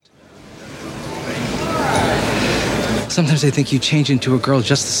Sometimes I think you change into a girl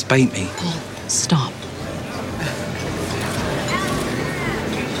just to spite me. Paul, stop.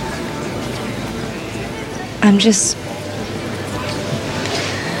 I'm just...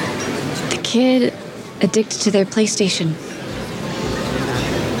 the kid addicted to their PlayStation.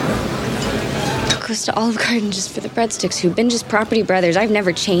 Goes to Olive Garden just for the breadsticks, who binges Property Brothers. I've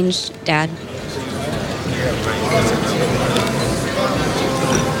never changed, Dad.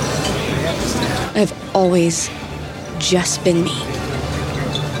 I've always just been me.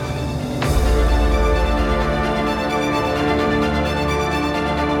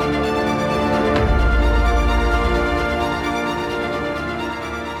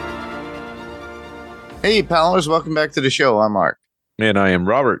 Hey, pals, welcome back to the show. I'm Mark. And I am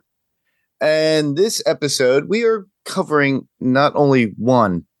Robert. And this episode, we are covering not only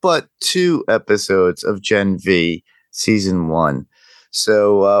one, but two episodes of Gen V Season 1.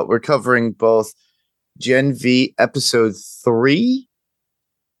 So we're covering both Gen V Episode 3,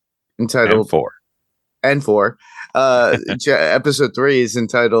 entitled... And 4. Episode 3 is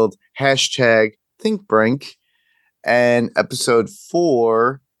entitled #ThinkBrink. And Episode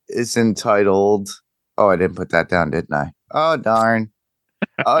 4 is entitled... Oh, I didn't put that down, didn't I? Oh, darn.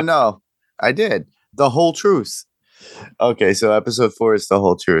 Oh, no, I did. The Whole Truth. Okay, so Episode 4 is The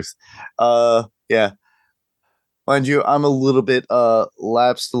Whole Truth. Yeah. Mind you, I'm a little bit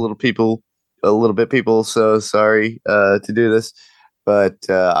lapsed, a little bit people, so sorry to do this. But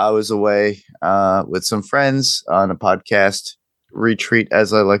I was away with some friends on a podcast retreat,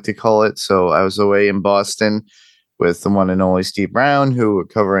 as I like to call it. So I was away in Boston with the one and only Steve Brown, who we're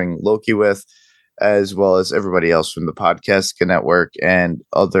covering Loki with, as well as everybody else from the Podcast Network and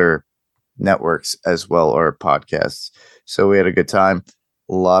other networks as well, or podcasts. So we had a good time,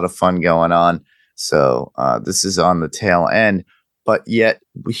 a lot of fun going on. So this is on the tail end, but yet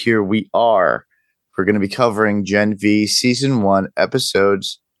here we are. We're going to be covering Gen V Season 1,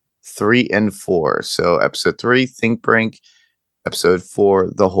 Episodes 3 and 4. So Episode 3, ThinkBrink. Episode 4,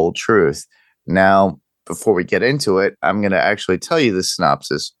 The Whole Truth. Now, before we get into it, I'm going to actually tell you the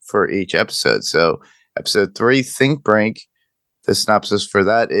synopsis for each episode. So Episode 3, ThinkBrink. The synopsis for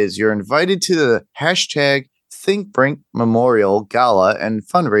that is you're invited to the #ThinkBrink Memorial Gala and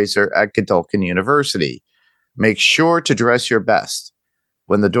fundraiser at Godolphin University. Make sure to dress your best.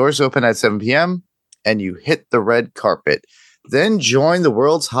 When the doors open at 7 p.m. and you hit the red carpet, then join the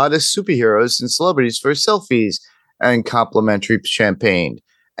world's hottest superheroes and celebrities for selfies and complimentary champagne,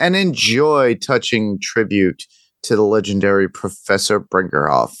 and enjoy touching tribute to the legendary Professor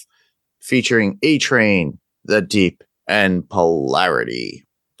Brinkerhoff, featuring A-Train, The Deep, and Polarity.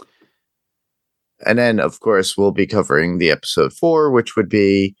 And then, of course, we'll be covering the Episode 4, which would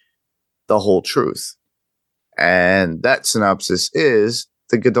be The Whole Truth. And that synopsis is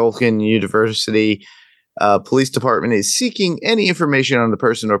the Godolphin University Police Department is seeking any information on the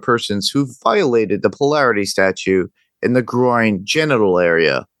person or persons who violated the Polarity statue in the groin genital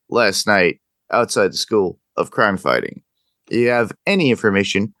area last night outside the School of Crime Fighting. If you have any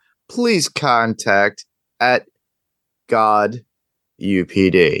information, please contact at God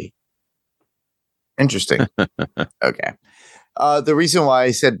UPD. Interesting. Okay. The reason why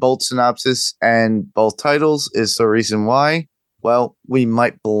I said both synopsis and both titles is the reason why, well, we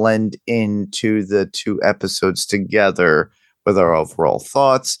might blend into the two episodes together with our overall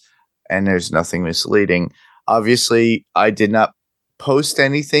thoughts, and there's nothing misleading. Obviously, I did not post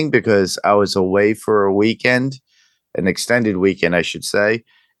anything because I was away for a weekend, an extended weekend, I should say.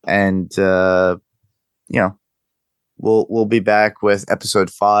 And, we'll be back with Episode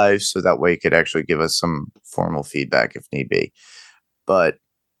 5, so that way you could actually give us some formal feedback if need be. But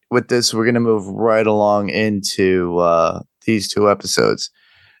with this, we're going to move right along into these two episodes.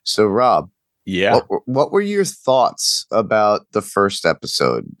 So, Rob, what were your thoughts about the first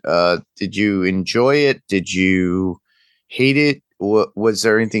episode? Did you enjoy it? Did you hate it? Was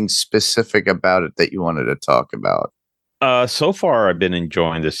there anything specific about it that you wanted to talk about? So far, I've been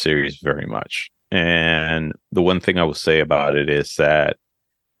enjoying this series very much. And the one thing I will say about it is that,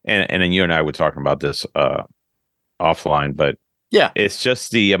 and then you and I were talking about this offline, but yeah, it's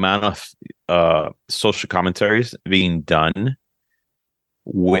just the amount of social commentaries being done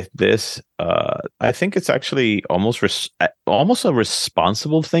with this. I think it's actually almost a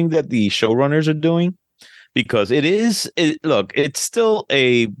responsible thing that the showrunners are doing, because it's still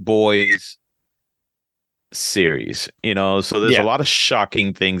a boys series, so there's a lot of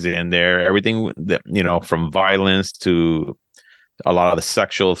shocking things in there, everything that, from violence to a lot of the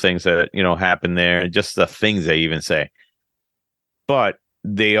sexual things that happen there, just the things they even say. But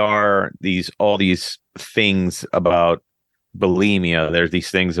they are all these things about bulimia. There's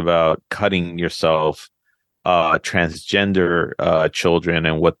these things about cutting yourself, transgender children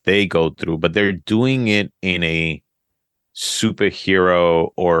and what they go through, but they're doing it in a superhero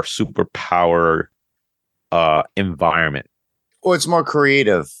or superpower environment. Well, it's more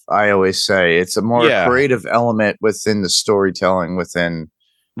creative. I always say it's a more creative element within the storytelling within.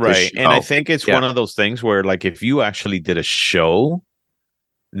 Right. And I think it's one of those things where, like, if you actually did a show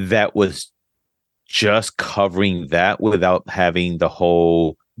that was just covering that without having the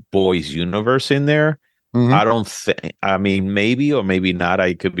whole boys universe in there, I don't think, I mean, maybe or maybe not,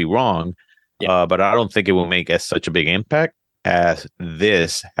 I could be wrong, but I don't think it will make such a big impact as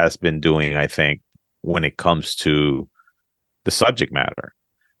this has been doing, I think, when it comes to the subject matter.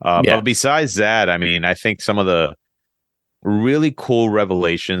 But besides that, I mean, I think some of the really cool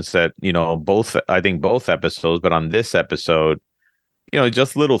revelations that, both episodes, but on this episode,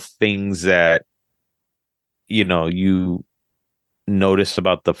 just little things that, you notice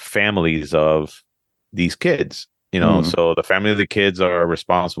about the families of these kids, so the family of the kids are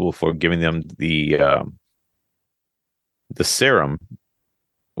responsible for giving them the serum.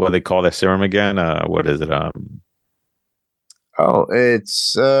 What do they call that serum again? What is it?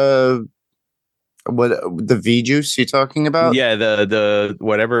 It's what the V juice you're talking about? Yeah, the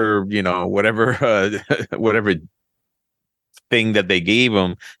whatever whatever thing that they gave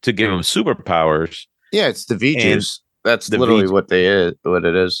them to give them superpowers. Yeah, it's the V juice. That's literally what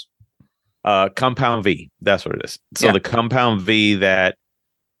it is. Compound V. That's what it is. So the compound V that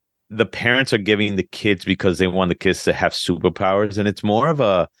the parents are giving the kids because they want the kids to have superpowers, and it's more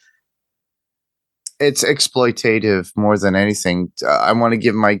of it's exploitative more than anything. I want to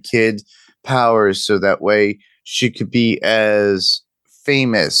give my kid powers so that way she could be as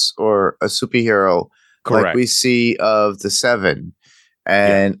famous or a superhero like we see of the Seven.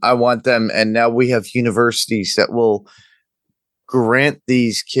 And I want them, and now we have universities that will grant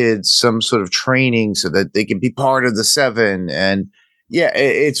these kids some sort of training so that they can be part of the Seven. And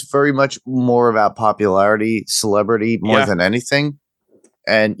it's very much more about popularity, celebrity more than anything.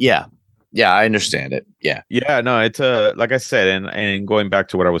 And I understand it. No, it's like I said, and going back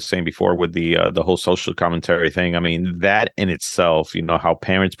to what I was saying before with the whole social commentary thing. I mean, that in itself, how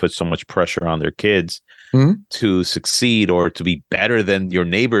parents put so much pressure on their kids to succeed or to be better than your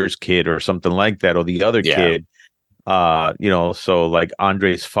neighbor's kid or something like that, or the other kid. So like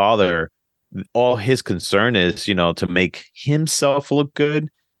Andre's father, all his concern is, to make himself look good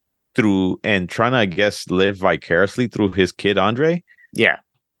through and trying to, I guess, live vicariously through his kid Andre. Yeah.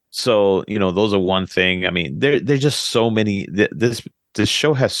 So, those are one thing. I mean, there's just so many. This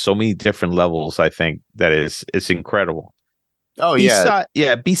show has so many different levels. I think that it's incredible. Oh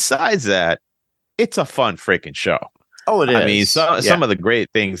Besides that, it's a fun freaking show. Oh, it is. I mean, some of the great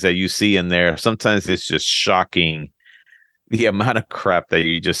things that you see in there. Sometimes it's just shocking the amount of crap that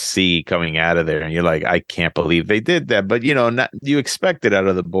you just see coming out of there, and you're like, I can't believe they did that. But you expect it out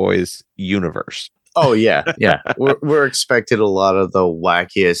of the boys' universe. Oh yeah. We're expected a lot of the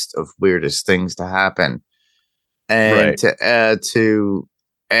wackiest of weirdest things to happen, and to add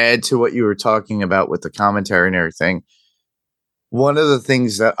to what you were talking about with the commentary and everything. One of the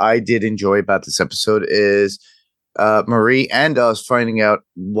things that I did enjoy about this episode is Marie and us finding out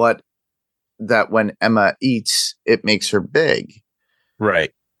that when Emma eats, it makes her big.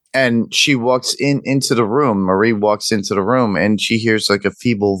 Right. And she walks into the room. Marie walks into the room and she hears like a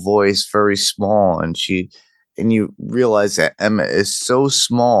feeble voice, very small. And you realize that Emma is so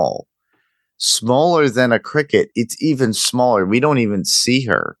small, smaller than a cricket. It's even smaller. We don't even see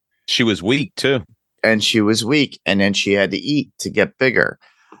her. She was weak too. And she was weak. And then she had to eat to get bigger.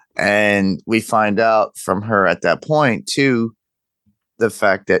 And we find out from her at that point too, the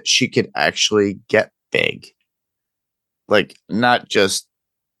fact that she could actually get big. Like not just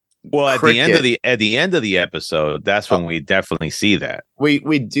at the end of the episode, that's when we definitely see that. We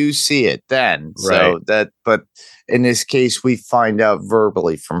do see it then. Right. So but in this case, we find out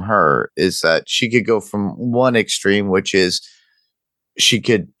verbally from her is that she could go from one extreme, which is she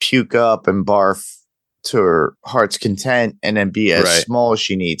could puke up and barf to her heart's content and then be as small as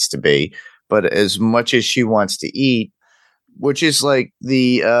she needs to be. But as much as she wants to eat, which is like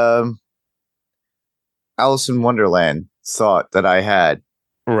the Alice in Wonderland thought that I had.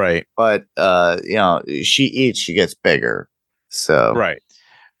 Right. But she eats, she gets bigger. So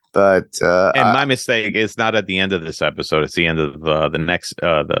But and my mistake is not at the end of this episode, it's the end of the next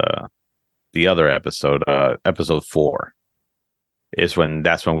the other episode, episode 4. That's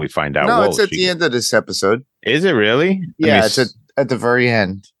when we find out. No, it's at the end of this episode. Is it really? Yeah, it's at the very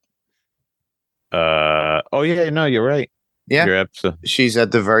end. Oh yeah, no, you're right. Yeah, she's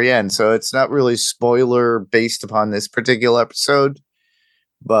at the very end, so it's not really spoiler based upon this particular episode.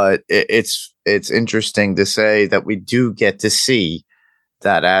 but it's interesting to say that we do get to see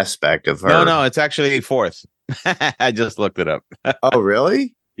that aspect of her. No, it's actually fourth. I just looked it up. Oh,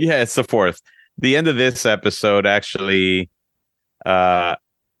 really? Yeah, it's the fourth. The end of this episode actually,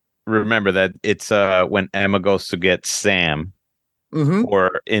 remember that it's when Emma goes to get Sam,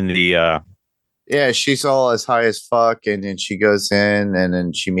 or in the yeah, she's all as high as fuck, and then she goes in, and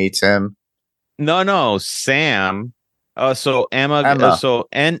then she meets him. No, Sam. So Emma.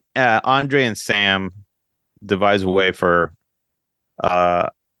 And Andre and Sam devise a way for.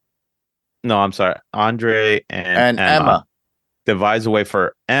 No, I'm sorry. Andre and Emma devise a way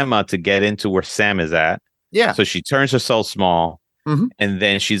for Emma to get into where Sam is at. Yeah. So she turns herself small, and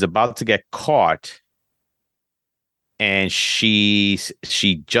then she's about to get caught, and she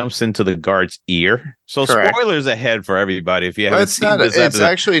jumps into the guard's ear. So Correct. Spoilers ahead for everybody if you haven't seen this It's episode.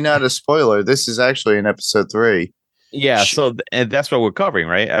 actually not a spoiler. This is actually in episode 3. Yeah, and that's what we're covering,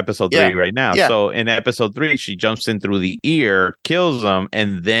 right? Episode 3 right now. Yeah. So in episode 3, she jumps in through the ear, kills them,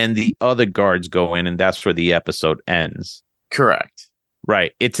 and then the other guards go in, and that's where the episode ends. Correct.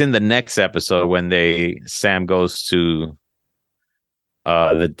 Right. It's in the next episode when Sam goes to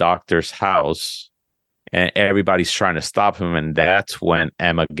the doctor's house, and everybody's trying to stop him, and that's when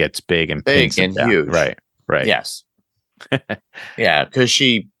Emma gets big and huge. Right. Yes. Yeah, because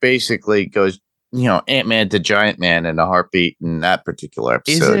she basically goes, Ant-Man to Giant Man in a heartbeat in that particular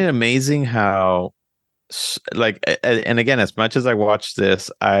episode. Isn't it amazing how, and again, as much as I watch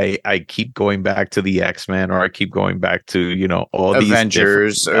this, I keep going back to the X-Men, or I keep going back to, all these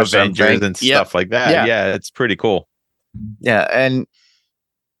Avengers and stuff like that. Yeah, it's pretty cool. Yeah, and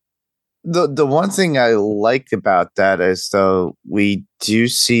the one thing I like about that is, though, we do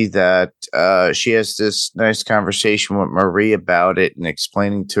see that she has this nice conversation with Marie about it and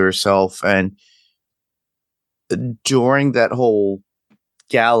explaining to herself, and during that whole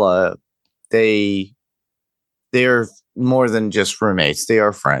gala, they're more than just roommates. They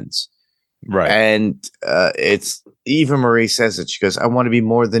are friends. Right. And it's even Marie says it. She goes, I want to be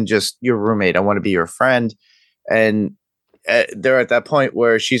more than just your roommate. I want to be your friend. And they're at that point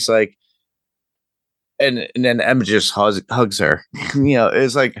where she's like, and then Emma just hugs her.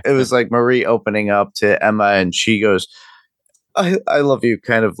 It was like Marie opening up to Emma, and she goes, I love you,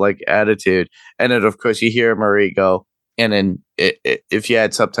 kind of like attitude. And then, of course, you hear Marie go, and then if you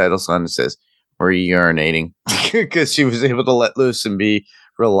had subtitles on, it says Marie urinating, because she was able to let loose and be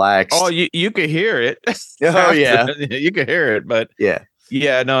relaxed. Oh, you could hear it. Oh, yeah. You could hear it, but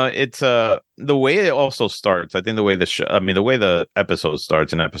yeah, no, it's the way it also starts. I think the way the way the episode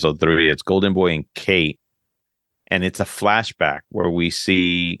starts in episode 3, it's Golden Boy and Kate, and it's a flashback where we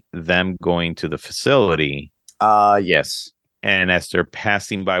see them going to the facility. Yes. And as they're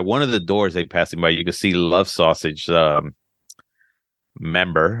passing by one of the doors, you can see Love Sausage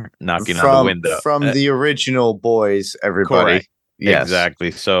member knocking on the window from the original Boys. Everybody, correct. Yes.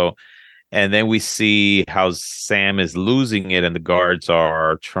 Exactly. So, and then we see how Sam is losing it, and the guards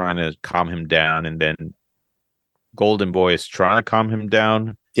are trying to calm him down, and then Golden Boy is trying to calm him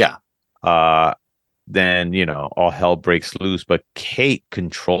down. Yeah. Then all hell breaks loose, but Kate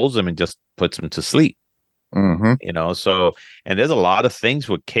controls him and just puts him to sleep. So, and there's a lot of things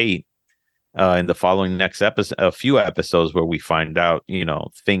with Kate in the following next episode, a few episodes where we find out,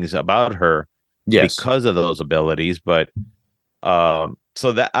 things about her because of those abilities. But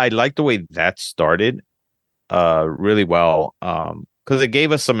so that I like the way that started really well, because it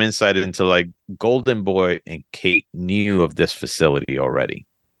gave us some insight into like Golden Boy and Kate knew of this facility already.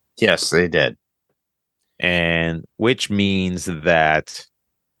 Yes, they did. And which means that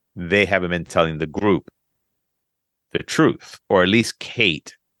they haven't been telling the group the truth, or at least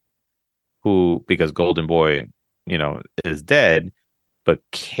Kate, who, because Golden Boy, is dead, but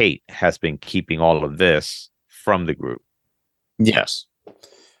Kate has been keeping all of this from the group. Yes.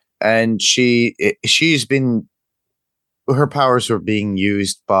 And she's been, her powers were being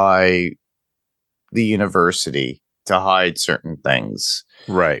used by the university to hide certain things.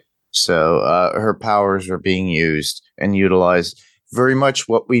 Right. So her powers are being used and utilized. Very much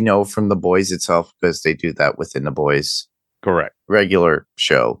what we know from The Boys itself, because they do that within The Boys. Correct. Regular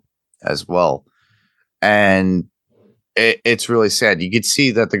show as well. And it's really sad. You could see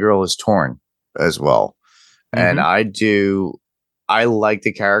that the girl is torn as well. And I like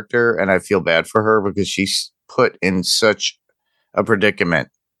the character, and I feel bad for her because she's put in such a predicament.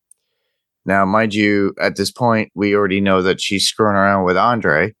 Now, mind you, at this point, we already know that she's screwing around with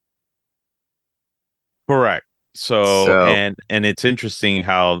Andre. Correct. So and it's interesting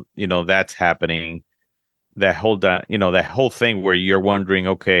how that's happening. That whole thing where you're wondering,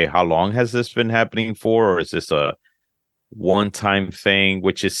 okay, how long has this been happening for, or is this a one-time thing,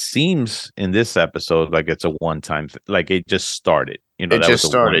 which it seems in this episode like it's a one-time like it just started. You know, It that just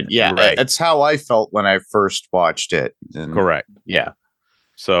was started. Yeah, right. that's how I felt when I first watched it. And Correct. Yeah.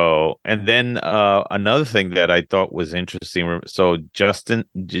 So, and then another thing that I thought was interesting. So,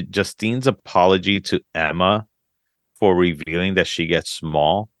 Justine's apology to Emma for revealing that she gets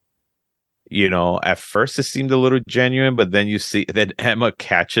small. You know, at first it seemed a little genuine, but then you see that Emma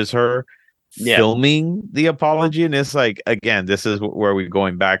catches her filming the apology, and it's like, again, this is where we're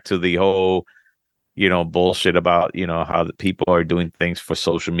going back to the whole, you know, bullshit about, you know, how the people are doing things for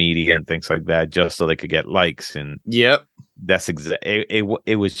social media and things like that just so they could get likes. And Yep. that's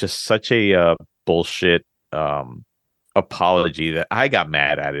it was just such a bullshit apology that I got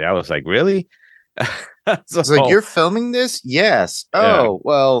mad at it. I was like, really? It's like, you're filming this? Yes. Oh,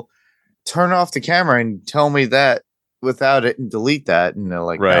 well, turn off the camera and tell me that without it and delete that. And they're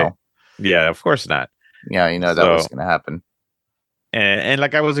like, right. No. Yeah, of course not. Yeah, you know that was going to happen. And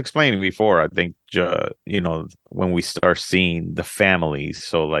like I was explaining before, I think, you know, when we start seeing the families,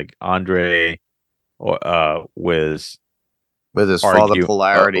 so like Andre was with his father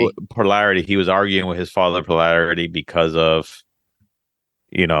Polarity, he was arguing with his father Polarity because of,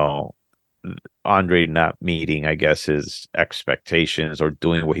 you know, Andre not meeting, I guess, his expectations or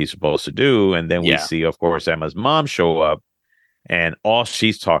doing what he's supposed to do. And then we see, of course, Emma's mom show up, and all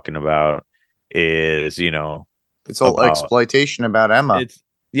she's talking about is, you know, it's all exploitation about Emma. It's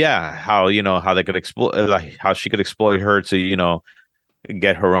how, you know, how they could exploit, like how she could exploit her to, you know,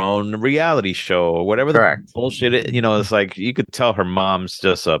 get her own reality show or whatever. Correct. The bullshit. You know, it's like you could tell her mom's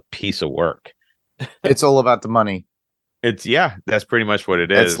just a piece of work. It's all about the money. That's pretty much what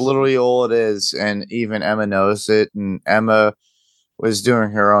it is. That's literally all it is. And even Emma knows it. And Emma was doing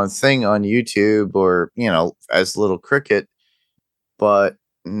her own thing on YouTube, or, you know, as Little Cricket. But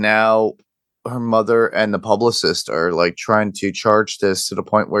now her mother and the publicist are like trying to charge this to the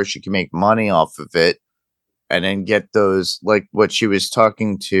point where she can make money off of it, and then get those, like what she was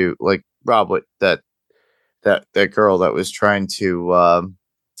talking to, like Rob, that girl that was trying to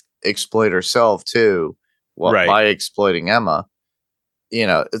exploit herself too. Well, by exploiting Emma, you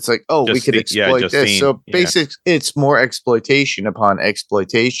know, it's like, we could exploit this. So basically, it's more exploitation upon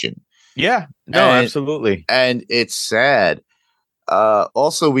exploitation. Yeah, no, absolutely. And it's sad.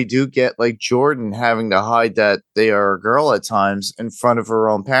 Also, we do get like Jordan having to hide that they are a girl at times in front of her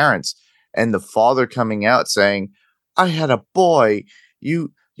own parents, and the father coming out saying, "I had a boy.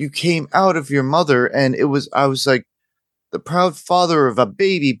 You came out of your mother, and I was like the proud father of a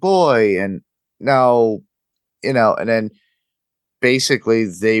baby boy." And now, you know, and then basically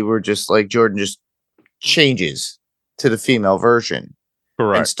they were just like, Jordan just changes to the female version.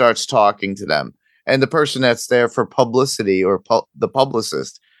 Correct. And starts talking to them. And the person that's there for publicity, or the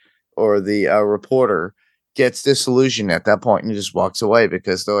publicist or the reporter, gets disillusioned at that point and just walks away,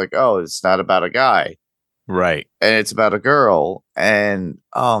 because they're like, oh, it's not about a guy. Right. And it's about a girl. And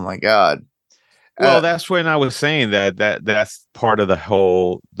oh my God. Well, that's when I was saying that's part of the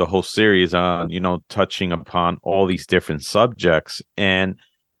whole series on, you know, touching upon all these different subjects. And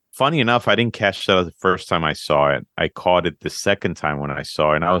funny enough, I didn't catch that the first time I saw it. I caught it the second time when I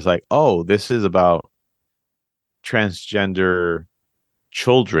saw it, and I was like, oh, this is about transgender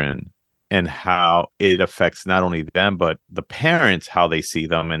children and how it affects not only them, but the parents, how they see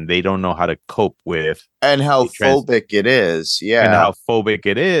them, and they don't know how to cope with. And how phobic it is. Yeah. And how phobic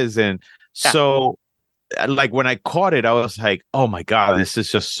it is. And so, like, when I caught it, I was like, oh my God, this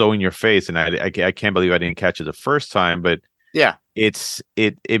is just so in your face. And I can't believe I didn't catch it the first time. But yeah,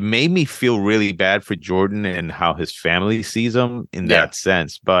 it made me feel really bad for Jordan and how his family sees him in that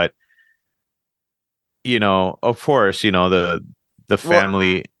sense. But, you know, of course, you know, the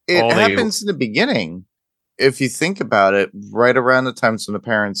family. Well, it happens in the beginning. If you think about it, right around the times when the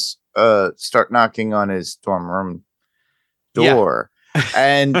parents start knocking on his dorm room door.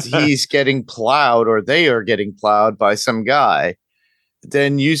 And he's getting plowed, or they are getting plowed by some guy,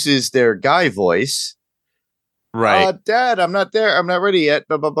 then uses their guy voice. Right. Dad, I'm not there. I'm not ready yet.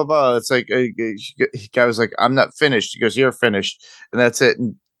 Blah, blah, blah, blah. It's like, guy was like, I'm not finished. He goes, you're finished. And that's it.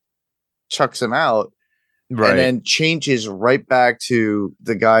 And chucks him out. Right. And then changes right back to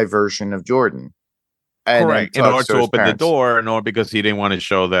the guy version of Jordan. And correct. In order to open the door, nor because he didn't want to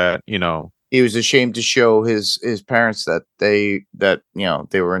show that, you know, he was ashamed to show his parents that they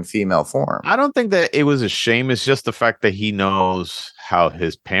were in female form. I don't think that it was a shame. It's just the fact that he knows how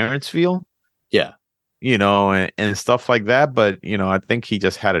his parents feel. Yeah. You know, and stuff like that. But, you know, I think he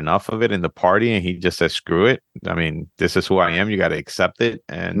just had enough of it in the party, and he just said, screw it. I mean, this is who I am. You got to accept it.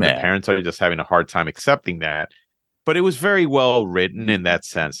 And the parents are just having a hard time accepting that. But it was very well written in that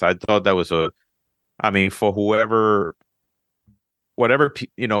sense. I thought that was for whoever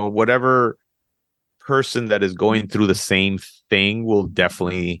whatever person that is going through the same thing will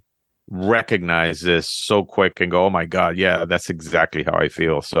definitely recognize this so quick and go, oh my God, yeah, that's exactly how I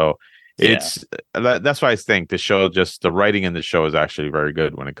feel. So that's why I think the writing in the show is actually very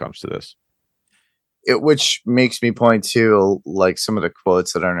good when it comes to this. Which makes me point to like some of the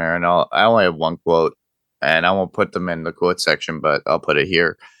quotes that are in there, and I only have one quote, and I won't put them in the quote section, but I'll put it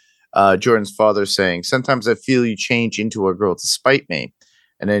here. Jordan's father saying, "Sometimes I feel you change into a girl to spite me,"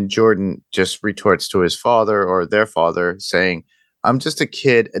 and then Jordan just retorts to his father or their father saying, "I'm just a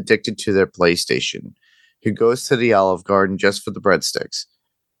kid addicted to their PlayStation, who goes to the Olive Garden just for the breadsticks,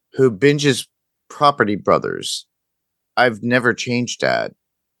 who binges Property Brothers. I've never changed, Dad.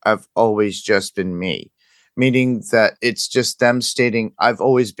 I've always just been me," meaning that it's just them stating, "I've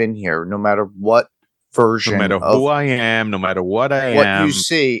always been here, no matter what version, no matter who I am, no matter what I what am, you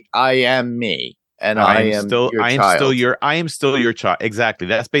see, I am me, and I am still your child." Exactly.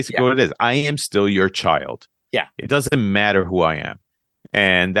 That's basically what it is. I am still your child. Yeah. It doesn't matter who I am,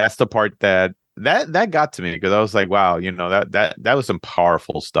 and that's the part that got to me, because I was like, wow, that was some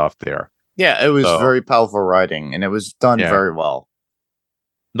powerful stuff there. Yeah, it was very powerful writing, and it was done very well.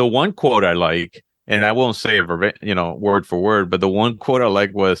 The one quote I like, and I won't say it word for word, but the one quote I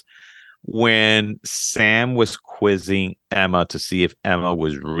like was when Sam was quizzing Emma to see if Emma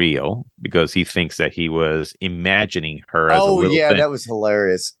was real, because he thinks that he was imagining her as a little thing. That was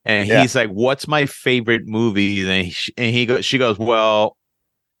hilarious. And he's like, "What's my favorite movie?" And she goes, "Well,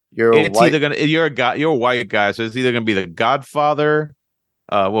 you're a white guy, so it's either gonna be The Godfather,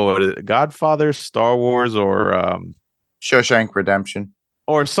 what is it? Godfather, Star Wars, or Shawshank Redemption,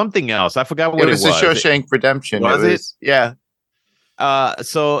 or something else. I forgot what it was. It was the Shawshank Redemption. Was it? Yeah.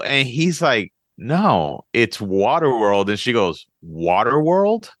 So, and he's like, "No, it's Waterworld," and she goes,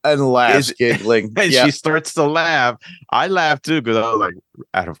 "Waterworld?" and laughs, giggling, and she starts to laugh. I laughed too, because I was like,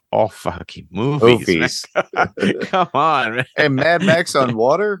 out of all fucking movies. Come on, man. And Mad Max on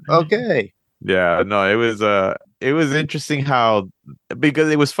water. Okay. Yeah, no, it was interesting how, because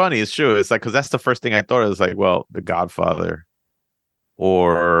it was funny. It's true. It's like, because that's the first thing I thought. It was like, well, The Godfather,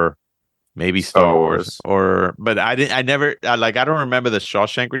 or maybe Star Wars, but I don't remember the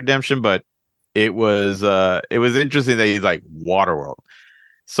Shawshank Redemption, but it was interesting that he's like Waterworld.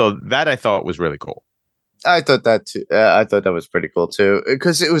 So that I thought was really cool. I thought that too. I thought that was pretty cool too,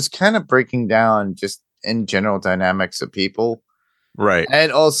 because it was kind of breaking down just in general dynamics of people. Right.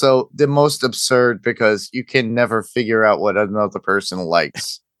 And also the most absurd, because you can never figure out what another person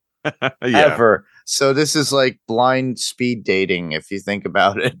likes ever. So this is like blind speed dating, if you think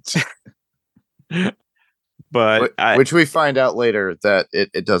about it. But which we find out later that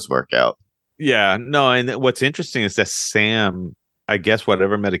it does work out. Yeah, no, and what's interesting is that Sam, I guess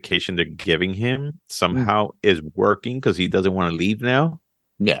whatever medication they're giving him somehow is working, because he doesn't want to leave now.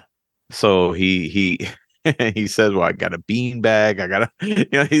 Yeah. So he he says, "Well, I got a beanbag. I got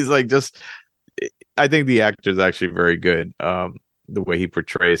a," he's like, just, I think the actor is actually very good, the way he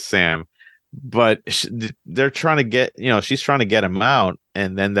portrays Sam. But they're trying to get, she's trying to get him out,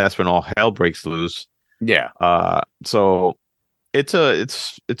 and then that's when all hell breaks loose. Yeah. So it's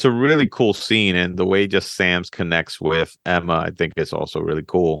a really cool scene, and the way just Sam's connects with Emma, I think, is also really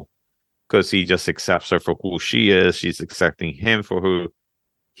cool, because he just accepts her for who she is. She's accepting him for who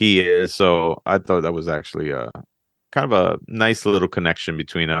he is. So I thought that was actually kind of a nice little connection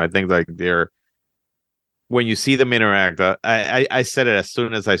between them. I think like when you see them interact, I said it as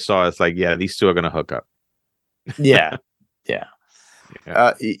soon as I saw it, it's like, yeah, these two are gonna hook up. Yeah.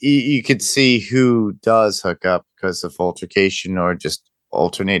 You could see who does hook up because of altercation or just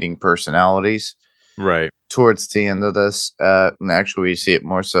alternating personalities. Right. Towards the end of this, and actually we see it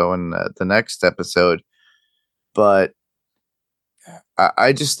more so in the next episode. But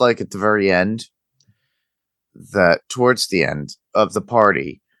I just like at the very end, that towards the end of the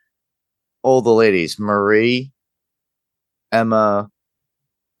party, all the ladies, Marie, Emma,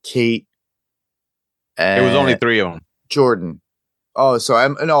 Kate, and it was only 3 of them. Jordan. Oh, so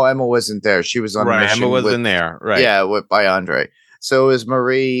Emma wasn't there. She was on a mission. Emma wasn't there. Right. Yeah, by Andre. So it was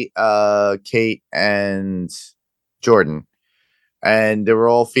Marie, Kate, and Jordan. And they were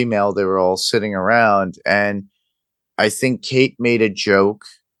all female. They were all sitting around. And I think Kate made a joke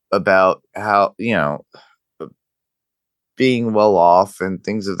about how, being well off and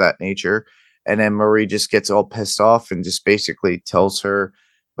things of that nature. And then Marie just gets all pissed off and just basically tells her,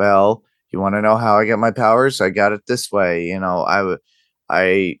 well, you want to know how I got my powers? I got it this way.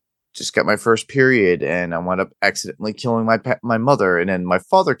 I just got my first period and I wound up accidentally killing my mother. And then my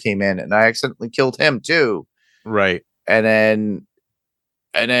father came in and I accidentally killed him too. Right. And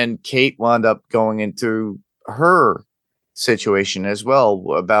then Kate wound up going into her situation as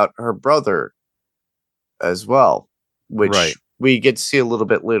well about her brother as well, which Right. we get to see a little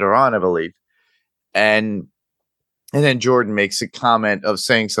bit later on, I believe. And then Jordan makes a comment of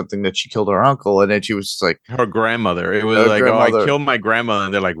saying something that she killed her uncle, and then she was just like, Her grandmother. It was Her like, oh, I grandmother. killed my grandmother.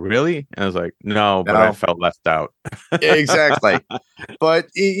 And they're like, really? And I was like, no, but No. I felt left out. exactly. But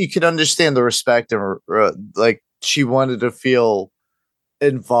you can understand the respect and like she wanted to feel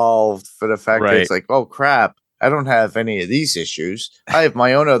involved for the fact that Right. it's like, oh crap, I don't have any of these issues. I have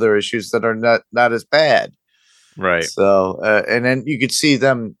my own other issues that are not as bad. Right. So, and then you could see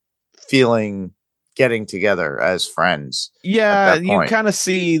them getting together as friends. Yeah, that you point. kind of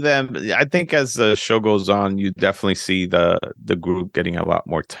see them. I think as the show goes on, you definitely see the group getting a lot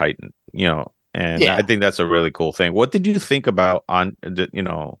more tightened, and Yeah. I think that's a really cool thing. What did you think about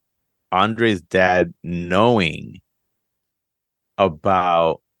Andre's dad knowing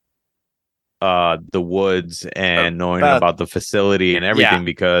about the woods and knowing about the facility and everything? Yeah.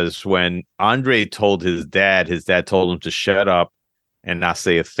 Because when Andre told his dad told him to shut up and not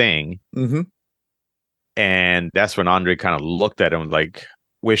say a thing. Mm-hmm. And that's when Andre kind of looked at him like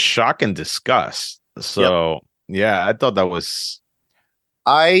with shock and disgust. So, yeah, I thought that was.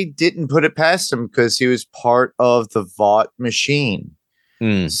 I didn't put it past him because he was part of the Vought machine.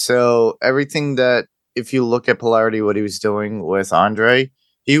 So everything that, if you look at Polarity, what he was doing with Andre,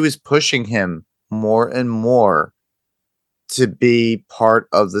 he was pushing him more and more to be part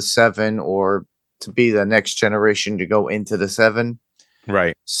of the Seven or to be the next generation to go into the Seven.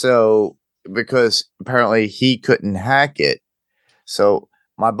 Right. So, because apparently he couldn't hack it. So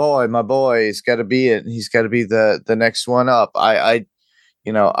my boy's got to be it. He's got to be the next one up. I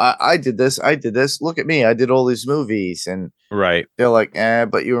did this. Look at me. I did all these movies. And right. They're like,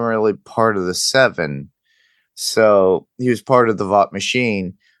 but you weren't really part of the Seven. So he was part of the Vought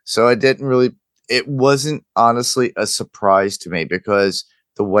machine. So it wasn't honestly a surprise to me because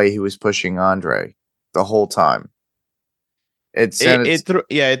the way he was pushing Andre the whole time. It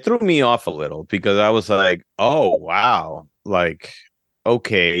threw me off a little because I was like, oh, wow. Like,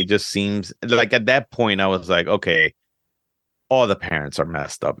 okay, it just seems like at that point I was like, okay, all the parents are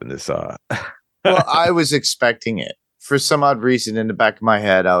messed up in this. Well, I was expecting it. For some odd reason in the back of my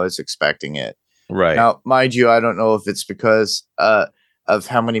head, I was expecting it. Right. Now, mind you, I don't know if it's because of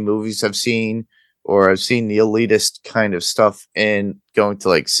how many movies I've seen or I've seen the elitist kind of stuff in going to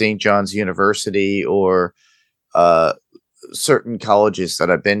like St. John's University or certain colleges that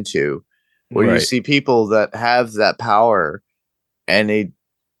I've been to where you see people that have that power and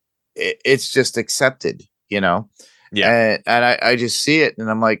it's just accepted, Yeah. And I just see it and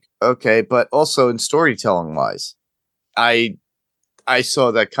I'm like, okay, but also in storytelling wise, I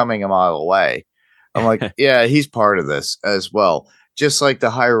saw that coming a mile away. I'm like, yeah, he's part of this as well. Just like the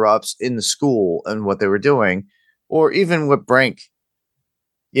higher ups in the school and what they were doing, or even with Brink,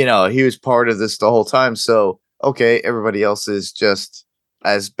 he was part of this the whole time. So, okay, everybody else is just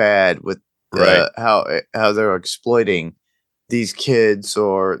as bad with how they're exploiting these kids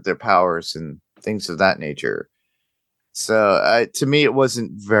or their powers and things of that nature. So, to me, it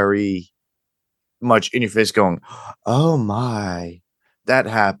wasn't very much in your face going, oh my, that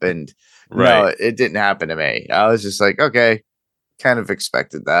happened. Right. No, it didn't happen to me. I was just like, okay, kind of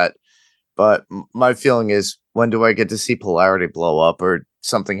expected that. But my feeling is, when do I get to see Polarity blow up or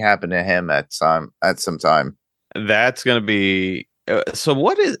something happen to him at some time? That's going to be. So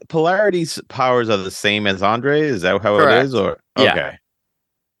what is Polarity's powers are the same as Andre? Is that how Correct. it is? Or Yeah. Okay.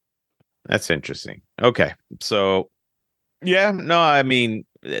 That's interesting. Okay. So yeah, no, I mean,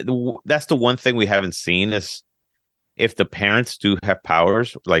 that's the one thing we haven't seen is if the parents do have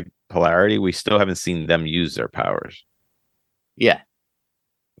powers like Polarity, we still haven't seen them use their powers. Yeah.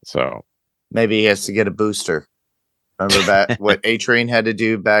 So maybe he has to get a booster. Remember that what A-Train had to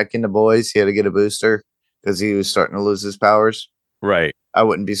do back in The Boys? He had to get a booster because he was starting to lose his powers. Right. I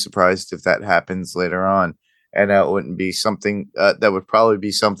wouldn't be surprised if that happens later on. And that wouldn't be something that would probably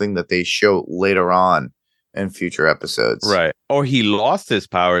be something that they show later on in future episodes. Right. Or he lost his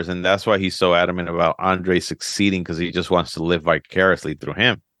powers and that's why he's so adamant about Andre succeeding because he just wants to live vicariously through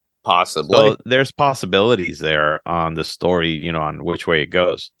him. Possibly. So there's possibilities there on the story, on which way it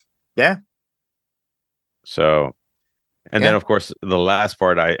goes. Yeah. So, and then of course the last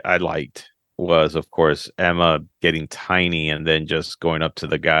part I liked was of course Emma getting tiny and then just going up to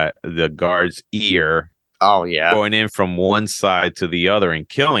the guard's ear. Oh yeah. Going in from one side to the other and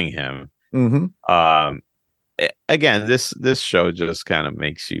killing him. Mm-hmm. Again, this show just kind of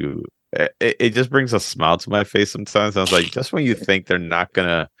makes you. It just brings a smile to my face sometimes. I was like, just when you think they're not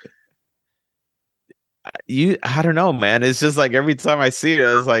gonna, I don't know, man. It's just like every time I see it,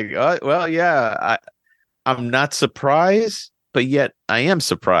 I was like, well, yeah. I'm not surprised, but yet I am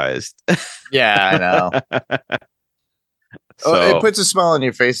surprised. Yeah, I know. It So puts a smile on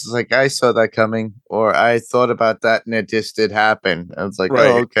your face. It's like, I saw that coming, or I thought about that and it just did happen. And it's like, Right.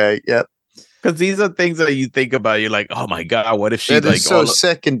 oh, okay, yep. because these are things that you think about, you're like, oh my god, what if she That like is so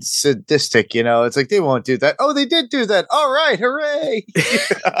sick and sadistic, you know? It's like, they won't do that. Oh, they did do that. All right, hooray.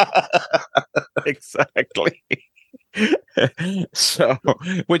 exactly. So,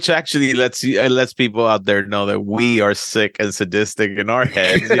 which actually lets people out there know that we are sick and sadistic in our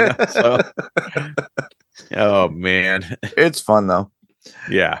heads. You know? So, oh man, It's fun, though.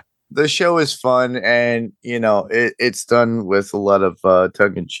 yeah, The show is fun, and, you know, it's done with a lot of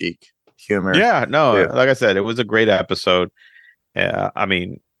tongue-in-cheek humor. yeah. No, Yeah. like I said, it was a great episode. I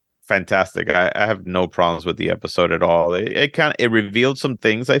mean, fantastic. I have no problems with the episode at all. It revealed some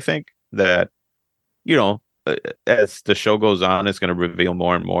things, I think, that you know, as the show goes on, it's going to reveal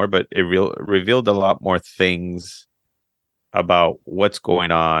more and more. But it revealed a lot more things about what's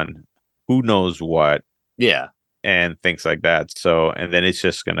going on, who knows what, Yeah. and things like that. So, and then it's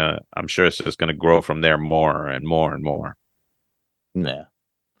just I'm sure it's just gonna grow from there more and more and more. Yeah.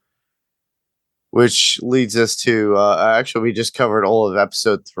 Which leads us to actually, we just covered all of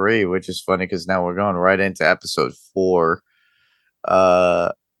episode 3, which is funny because now we're going right into episode 4.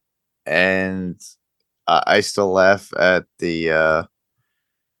 And I still laugh at the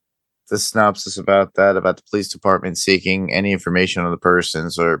synopsis about the police department seeking any information on the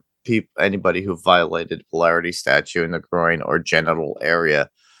persons or anybody who violated polarity statue in the groin or genital area,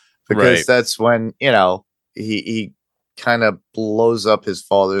 because Right. that's when, you know, he kind of blows up his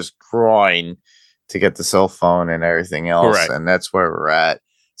father's groin to get the cell phone and everything else. Correct. And that's where we're at.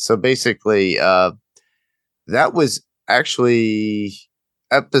 So basically, that was actually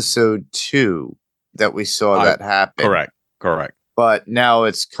episode 2 that we saw that happen. Correct. But now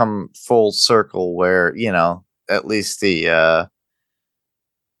it's come full circle where, you know, at least the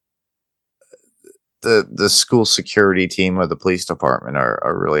school security team or the police department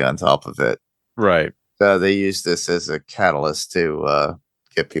are really on top of it. Right. They use this as a catalyst to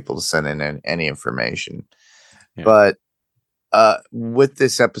get people to send in any information. Yeah. But with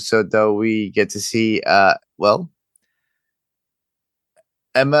this episode, though, we get to see,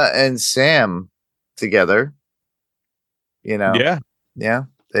 Emma and Sam together. You know, Yeah.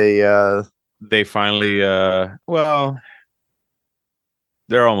 they finally. Well,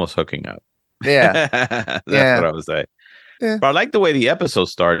 they're almost hooking up. Yeah. That's Yeah. what I would say. Yeah. But I like the way the episode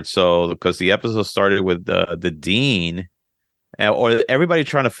started. So, because the episode started with the dean, or everybody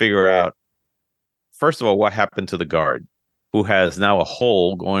trying to figure out, first of all, what happened to the guard, who has now a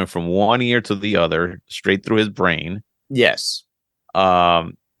hole going from one ear to the other, straight through his brain. Yes.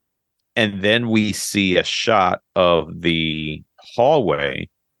 And then we see a shot of the hallway.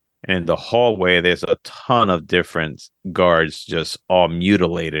 And in the hallway, there's a ton of different guards just all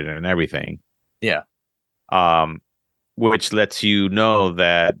mutilated and everything. Yeah. Which lets you know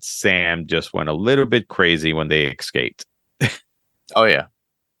that Sam just went a little bit crazy when they escaped. Oh, yeah.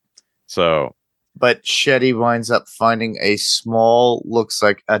 So, But Shetty winds up finding a small, looks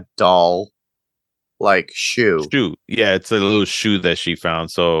like a doll, like shoe. Yeah, it's a little shoe that she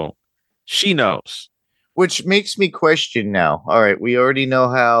found. So she knows. Which makes me question now. All right, we already know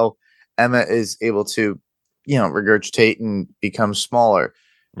how Emma is able to, you know, regurgitate and become smaller.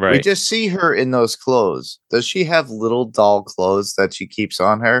 Right. We just see her in those clothes. Does she have little doll clothes that she keeps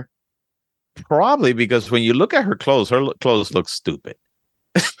on her? Probably, because when you look at her clothes look stupid.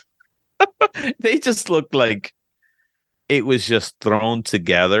 They just look like it was just thrown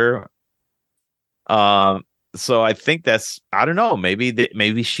together. So I think I don't know.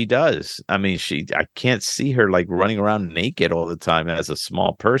 Maybe she does. I mean, I can't see her like running around naked all the time as a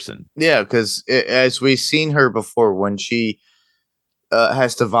small person. Yeah, because as we've seen her before, when she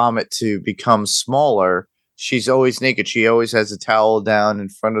has to vomit to become smaller, she's always naked. She always has a towel down in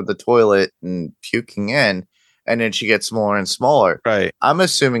front of the toilet and puking in, and then she gets smaller and smaller. Right. I'm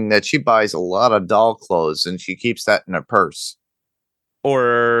assuming that she buys a lot of doll clothes and she keeps that in her purse.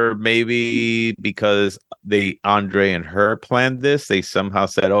 Or maybe because Andre and her planned this, they somehow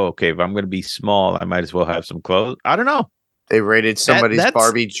said, "Oh, okay, if I'm going to be small, I might as well have some clothes." I don't know. They raided somebody's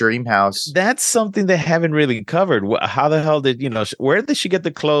Barbie dream house. That's something they haven't really covered. How the hell did where did she get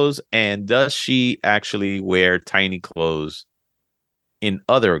the clothes, and does she actually wear tiny clothes in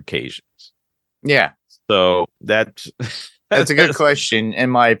other occasions? Yeah. So that's a good question, in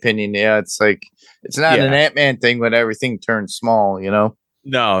my opinion. Yeah, it's like it's not an Ant-Man thing when everything turns small, you know?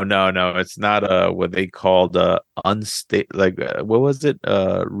 No. It's not what they called unstable. Like what was it?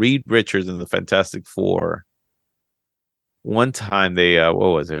 Reed Richards in the Fantastic Four. one time they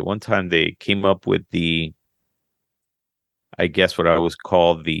what was it? One time they came up with I guess what I was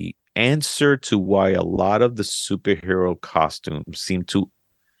called the answer to why a lot of the superhero costumes seem to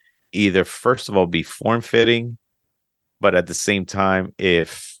either first of all be form fitting, but at the same time,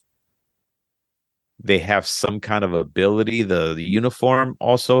 if they have some kind of ability, the uniform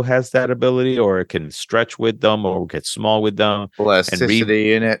also has that ability, or it can stretch with them or get small with them.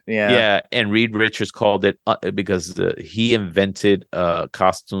 Elasticity in it. Yeah. Yeah, and Reed Richards called it because he invented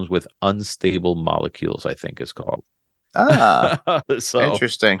costumes with unstable molecules, I think it's called. Ah, so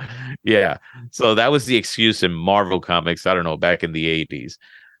interesting. Yeah, so that was the excuse in Marvel Comics. I don't know, back in the 80s.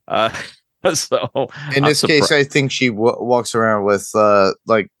 So in this case, I think she walks around with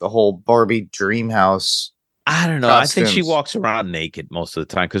like the whole Barbie dream house. I don't know. Costumes. I think she walks around naked most of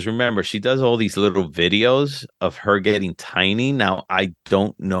the time because remember, she does all these little videos of her getting tiny. Now, I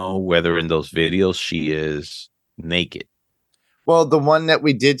don't know whether in those videos she is naked. Well, the one that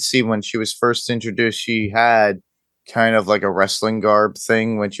we did see when she was first introduced, she had kind of like a wrestling garb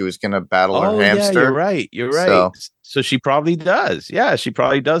thing when she was going to battle her hamster. Yeah, you're right. You're right. So she probably does. Yeah, she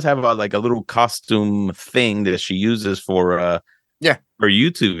probably does have like a little costume thing that she uses for her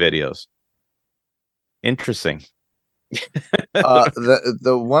YouTube videos. Interesting.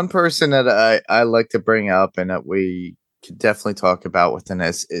 The one person that I like to bring up and that we could definitely talk about within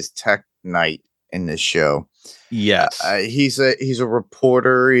this is Tech Knight in this show. Yes, he's a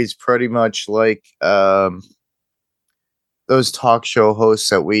reporter. He's pretty much like those talk show hosts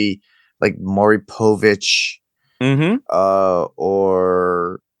that we like, Maury Povich,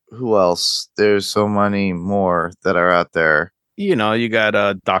 or who else? There's so many more that are out there. You know, you got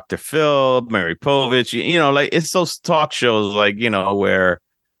Dr. Phil, Maury Povich, you know, like it's those talk shows like, you know, where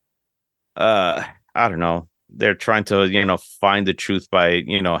I don't know, they're trying to, you know, find the truth by,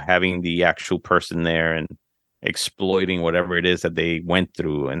 you know, having the actual person there and exploiting whatever it is that they went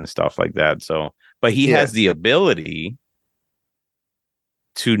through and stuff like that. So, but he has the ability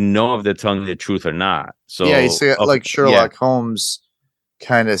to know if they're telling the truth or not. So yeah, he's like Sherlock Holmes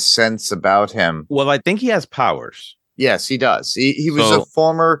kind of sense about him. Well, I think he has powers. Yes, he does. He was a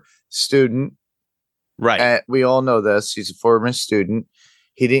former student. Right. We all know this. He's a former student.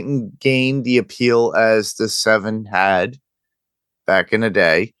 He didn't gain the appeal as the Seven had back in the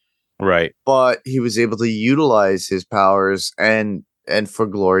day. Right. But he was able to utilize his powers and for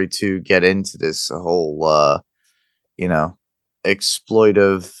glory to get into this whole, you know,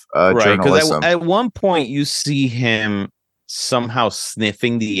 exploitive journalism. At one point you see him somehow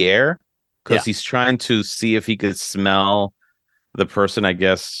sniffing the air because he's trying to see if he could smell the person, I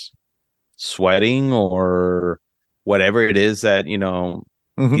guess, sweating or whatever it is that, you know,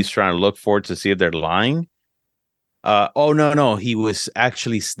 he's trying to look for to see if they're lying. No, he was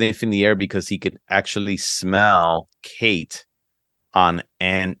actually sniffing the air because he could actually smell Kate on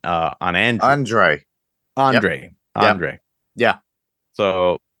Andre. Yeah.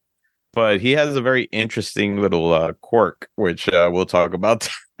 So, but he has a very interesting little quirk, which we'll talk about,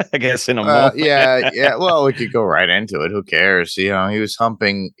 I guess, in a moment. Yeah. Well, we could go right into it. Who cares? You know, he was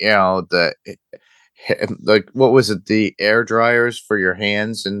humping, you know, like, what was it? The air dryers for your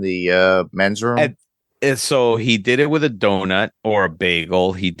hands in the men's room. And so he did it with a donut or a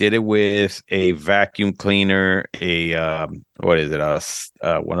bagel. He did it with a vacuum cleaner, what is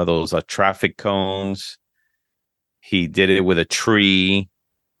it? One of those traffic cones. He did it with a tree.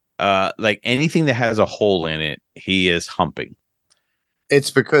 Like anything that has a hole in it, he is humping.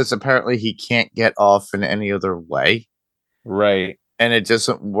 It's because apparently he can't get off in any other way. Right. And it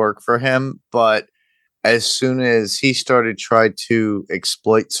doesn't work for him. But as soon as he started trying to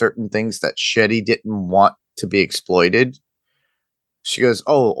exploit certain things that Shetty didn't want to be exploited, she goes,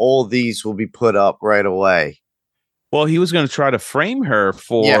 "Oh, all these will be put up right away." Well, he was going to try to frame her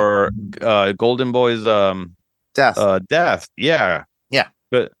for Golden Boy's death. Yeah.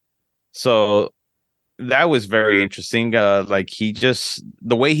 But so that was very interesting. Like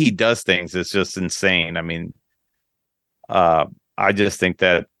the way he does things is just insane. I mean, I just think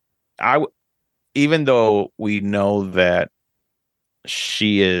that even though we know that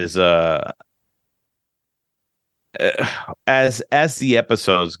she is as the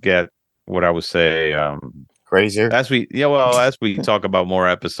episodes get, what I would say, crazier, as we talk about more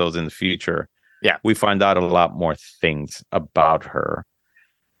episodes in the future, we find out a lot more things about her,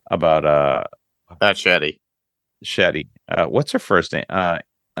 about Shetty. What's her first name?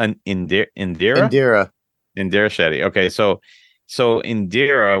 Indira Shetty. Okay, so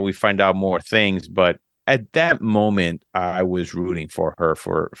Indira, we find out more things, but at that moment I was rooting for her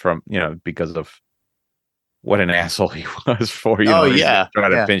from because of what an asshole he was for trying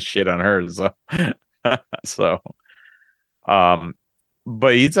to pin shit on her. So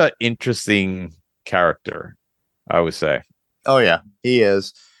But he's an interesting character, I would say. Oh yeah, he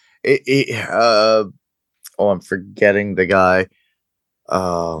is. I'm forgetting the guy.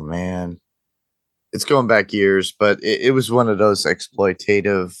 Oh man, it's going back years, but it was one of those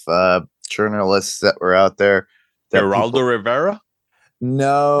exploitative journalists that were out there. Geraldo Rivera?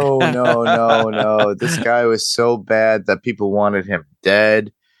 No. This guy was so bad that people wanted him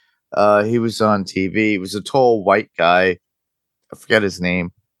dead. He was on TV. He was a tall white guy. I forget his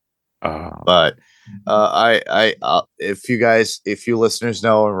name. But if you listeners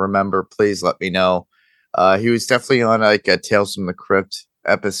know and remember, please let me know. He was definitely on like a Tales from the Crypt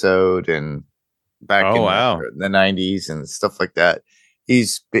episode and back in the 90s and stuff like that.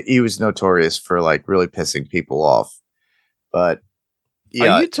 He was notorious for like really pissing people off. But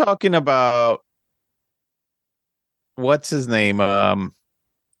yeah, are you talking about what's his name?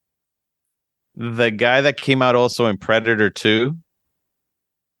 The guy that came out also in Predator 2.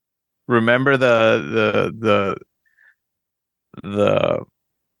 Remember the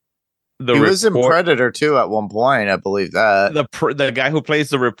he was in Predator 2 at one point, I believe that. The guy who plays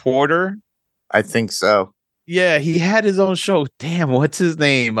the reporter? I think so. Yeah, he had his own show. Damn, what's his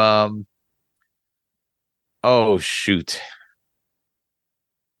name? Oh shoot.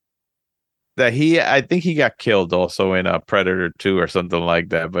 I think he got killed also in Predator 2 or something like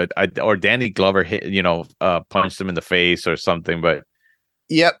that. But or Danny Glover punched him in the face or something. But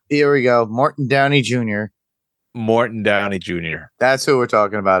yep, here we go. Morton Downey Jr. That's who we're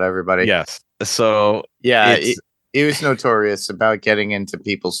talking about, everybody. Yes. So yeah, he was notorious about getting into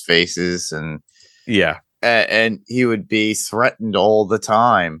people's faces and and he would be threatened all the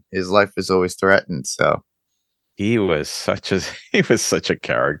time. His life was always threatened. So he was such a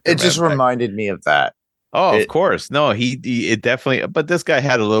character. It just reminded me of that. Oh, of course. No, it definitely. But this guy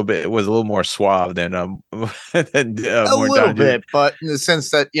was a little more suave than a little bit, but in the sense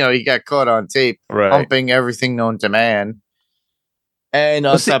that he got caught on tape pumping everything known to man, and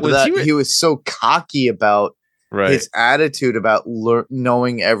on top of that, he was so cocky about his attitude about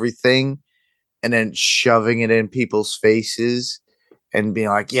knowing everything, and then shoving it in people's faces and being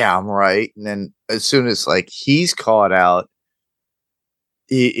like, "Yeah, I'm right." And then as soon as like he's caught out,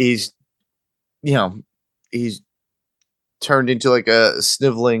 he's turned into like a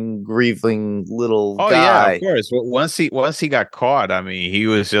sniveling, grieving little guy. Yeah, of course. Once he got caught, I mean, he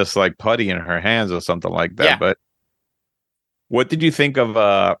was just like putty in her hands or something like that. Yeah. But what did you think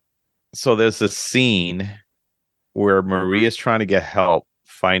of? So there's a scene where Maria's trying to get help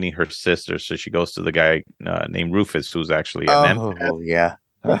finding her sister, so she goes to the guy named Rufus, who's actually an empath. Yeah.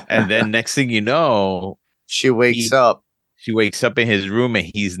 And then next thing you know, she wakes up. She wakes up in his room and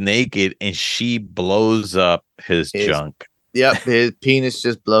he's naked, and she blows up his junk. Yep, his penis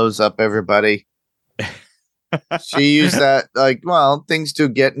just blows up everybody. She used that things do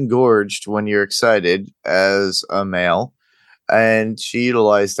get engorged when you're excited as a male. And she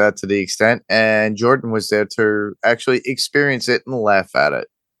utilized that to the extent, and Jordan was there to actually experience it and laugh at it.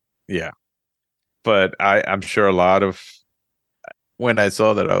 Yeah. But I'm sure when I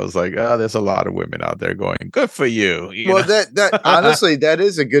saw that, I was like, oh, there's a lot of women out there going, good for you. Well, that honestly, that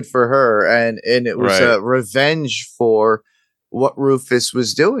is a good for her. And it was a revenge for what Rufus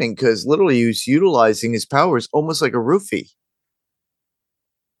was doing, because literally he was utilizing his powers almost like a roofie.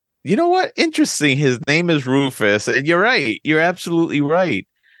 You know what? Interesting. His name is Rufus. And you're right. You're absolutely right.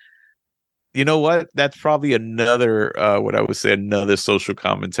 You know what? That's probably another, what I would say, another social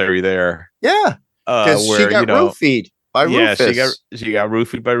commentary there. Yeah. Because she got roofied. By Rufus. she got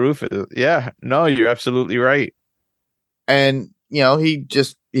roofied by Rufus. Yeah, no, you're absolutely right. And he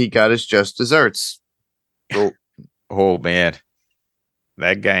got his just desserts. Oh man,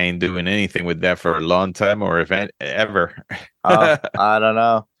 that guy ain't doing anything with that for a long time, or if ever. I don't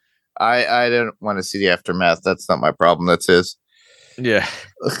know. I didn't want to see the aftermath. That's not my problem. That's his. Yeah.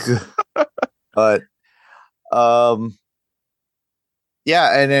 But yeah,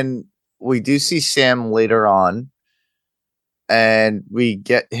 and then we do see Sam later on. And we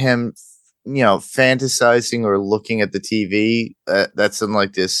get him, fantasizing or looking at the TV. That's in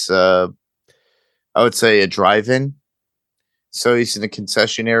like this, I would say, a drive-in. So he's in a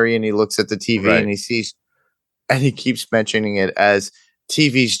concessionary and he looks at the TV and he sees, and he keeps mentioning it as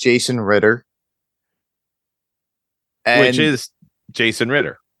TV's Jason Ritter. Which is Jason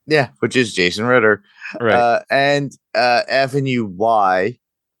Ritter. Yeah, which is Jason Ritter. Right. And Avenue Y.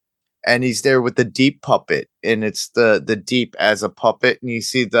 And he's there with the Deep puppet, and it's the Deep as a puppet, and you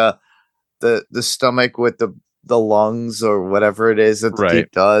see the stomach with the lungs or whatever it is that the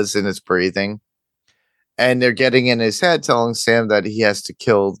Deep does, and it's breathing. And they're getting in his head, telling Sam that he has to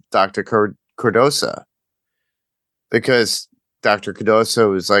kill Dr. Cardosa. because Dr.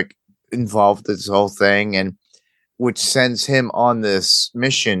 Cardoso is like involved in this whole thing, and which sends him on this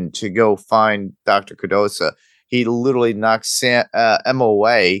mission to go find Dr. Cardoso. He literally knocks Emma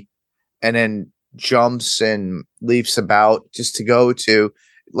away and then jumps and leaps about just to go to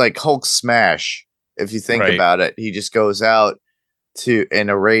like Hulk smash. If you think about it, he just goes out to in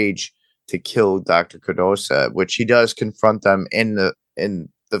a rage to kill Dr. Cardoso, which he does confront them in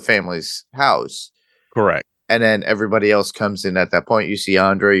the family's house. Correct. And then everybody else comes in at that point. You see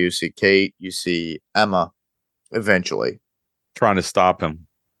Andre, you see Kate, you see Emma eventually trying to stop him.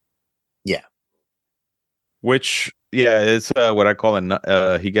 Yeah. Which, it's what I call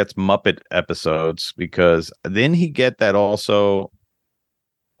he gets Muppet episodes, because then he get that also.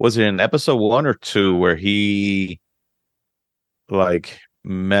 Was it in episode 1 or 2 where he like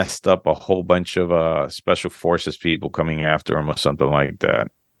messed up a whole bunch of special forces people coming after him or something like that?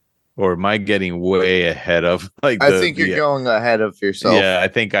 Or am I getting way ahead of like? I think you're going ahead of yourself. Yeah, I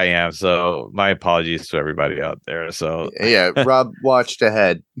think I am. So my apologies to everybody out there. So yeah, Rob watched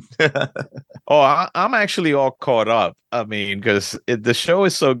ahead. I'm actually all caught up. I mean, because the show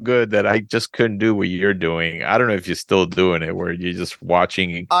is so good that I just couldn't do what you're doing. I don't know if you're still doing it, where you're just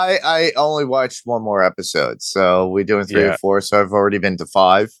watching. I only watched one more episode, so we're doing 3 or 4. So I've already been to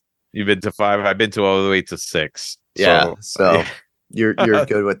 5. You've been to 5. I've been to all the way to 6. Yeah, so you're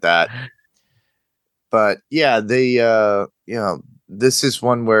good with that. But yeah, this is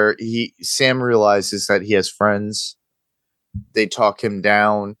one where Sam realizes that he has friends. They talk him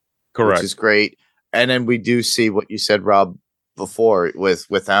down. Correct. Which is great. And then we do see what you said, Rob, before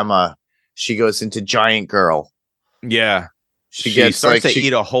with Emma. She goes into giant girl. Yeah. She starts to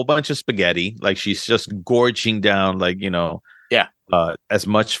eat a whole bunch of spaghetti. Like she's just gorging down, like, as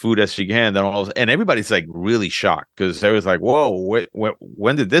much food as she can. And everybody's like really shocked because they was like, whoa,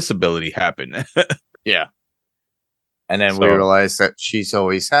 when did this ability happen? Yeah. And then we realize that she's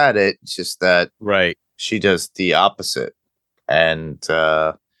always had it. It's just that she does the opposite. And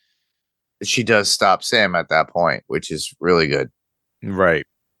she does stop Sam at that point, which is really good. Right.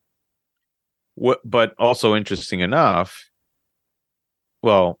 But also interesting enough,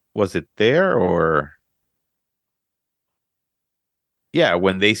 well, was it there or... Yeah,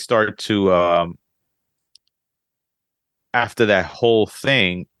 when they start to... after that whole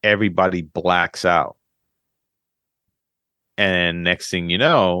thing, everybody blacks out. And next thing you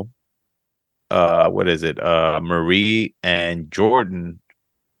know, what is it? Marie and Jordan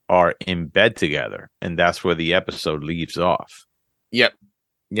are in bed together, and that's where the episode leaves off. Yep.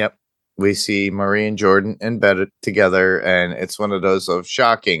 We see Marie and Jordan in bed together, and it's one of those of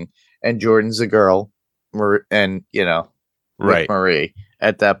shocking. And Jordan's a girl, and with Marie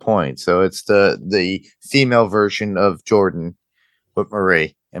at that point. So it's the female version of Jordan with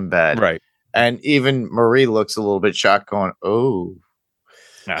Marie in bed, right? And even Marie looks a little bit shocked, going, "Oh,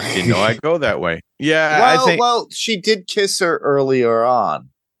 I didn't know I'd go that way." Yeah, well, she did kiss her earlier on.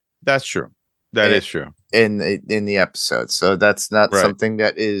 That's true. That is true in the episode. So that's not something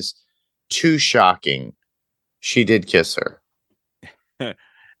that is too shocking. She did kiss her.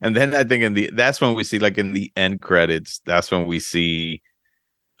 And then I think that's when we see, like, in the end credits, that's when we see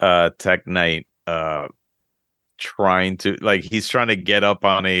Tech Knight trying to get up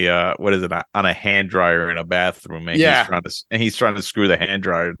on a on a hand dryer in a bathroom, and he's trying to screw the hand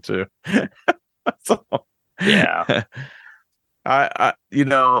dryer too. So, yeah.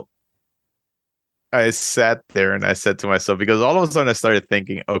 I sat there and I said to myself, because all of a sudden I started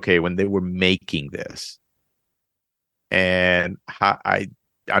thinking, okay, when they were making this, and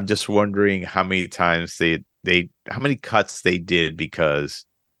I'm just wondering how many times how many cuts they did, because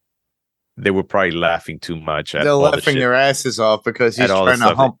they were probably laughing too much. They're laughing their asses off because he's trying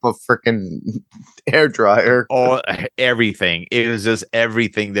to hump a freaking hair dryer. Everything. It was just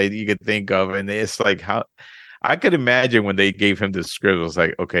everything that you could think of. And it's like, how I could imagine when they gave him the script, it was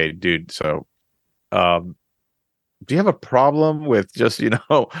like, okay, dude, so do you have a problem with just, trying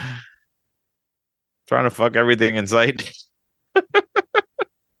to fuck everything in sight?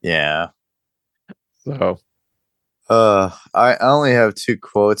 Yeah. So I only have 2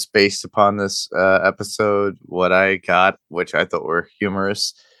 quotes based upon this episode, what I got, which I thought were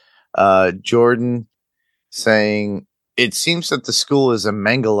humorous. Jordan saying, "It seems that the school is a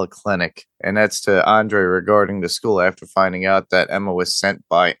Mengele clinic," and that's to Andre regarding the school after finding out that Emma was sent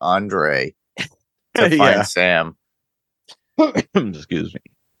by Andre to find Sam. Excuse me.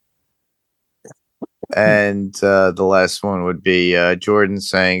 And the last one would be Jordan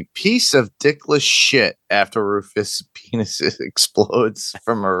saying, "Piece of dickless shit," after Rufus' penis explodes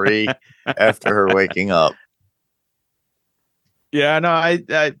from Marie after her waking up. Yeah, no,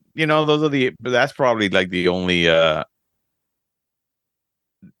 those are that's probably like the only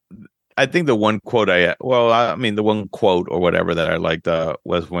I think the one quote the one quote or whatever that I liked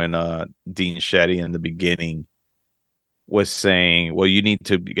was when Dean Shetty in the beginning was saying, well, you need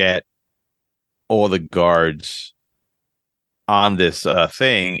to get all the guards on this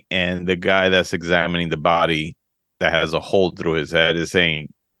thing, and the guy that's examining the body that has a hole through his head is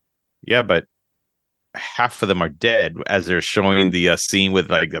saying, yeah, but half of them are dead, as they're showing the scene with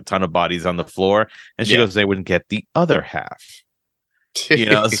like a ton of bodies on the floor, and she goes, they wouldn't get the other half.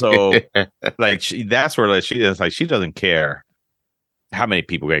 So like that's where like, she doesn't care how many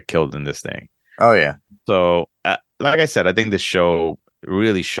people get killed in this thing. Oh yeah. So like I said, I think the show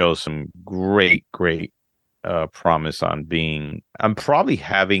really shows some great promise on being. I'm probably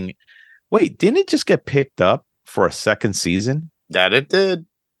having. Wait, didn't it just get picked up for a second season? That it did.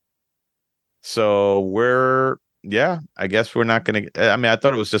 So I guess we're not going to. I mean, I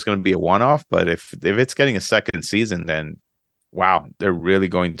thought it was just going to be a one-off, but if it's getting a second season, then wow, they're really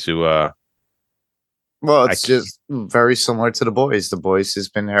going to. Well, it's just very similar to The Boys. The Boys has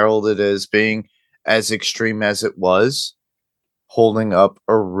been heralded as being as extreme as it was, holding up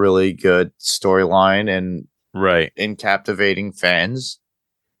a really good storyline and captivating fans.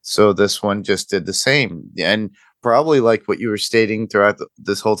 So this one just did the same, and probably like what you were stating throughout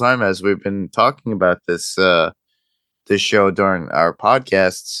this whole time as we've been talking about this show during our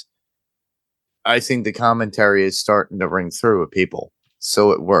podcasts. I think the commentary is starting to ring through with people,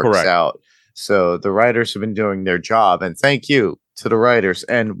 so it works out. So the writers have been doing their job, and thank you to the writers,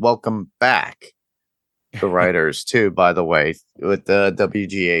 and welcome back the writers too, by the way, with the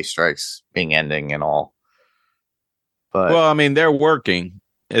WGA strikes being ending and all. But well, I mean, they're working.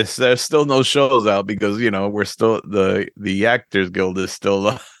 There's still no shows out because we're still the Actors Guild is still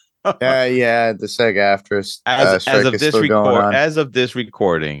the SAG-AFTRA as of this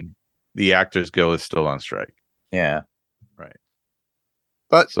recording, the Actors Guild is still on strike. Yeah, right.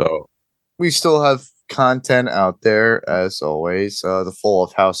 But so we still have content out there as always. The Fall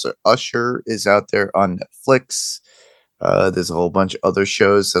of House of Usher is out there on Netflix. There's a whole bunch of other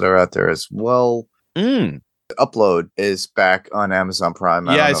shows that are out there as well. Upload is back on Amazon Prime.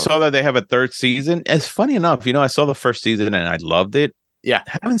 I saw that they have a third season. It's funny enough, I saw the first season and I loved it. Yeah,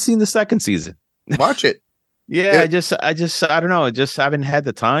 I haven't seen the second season. Watch it. I just I don't know. I just haven't had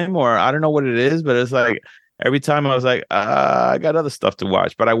the time, or I don't know what it is, but it's like every time I was like, I got other stuff to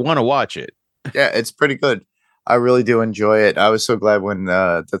watch, but I want to watch it. Yeah, it's pretty good. I really do enjoy it. I was so glad when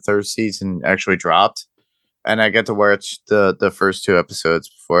the third season actually dropped, and I got to watch the first two episodes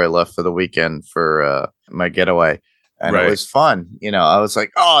before I left for the weekend for my getaway, and it was fun. I was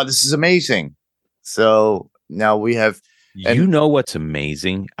like, oh, this is amazing. So now we have. What's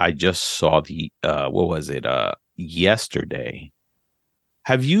amazing? I just saw the what was it? Yesterday.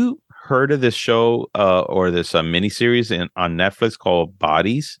 Have you heard of this show or this miniseries on Netflix called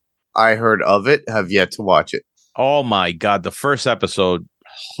Bodies? I heard of it. Have yet to watch it. Oh my god! The first episode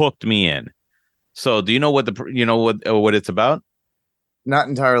hooked me in. So, do you know what what it's about? Not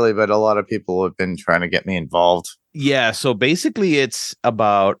entirely, but a lot of people have been trying to get me involved. Yeah. So basically, it's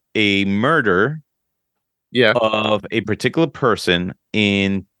about a murder. Of a particular person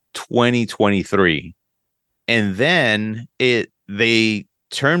in 2023, and then they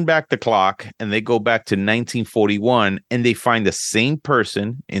turn back the clock and they go back to 1941, and they find the same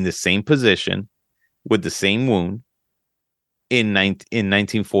person in the same position with the same wound in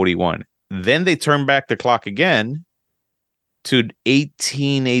 1941. Then they turn back the clock again to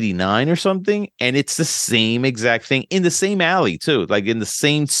 1889 or something, and it's the same exact thing in the same alley too, like in the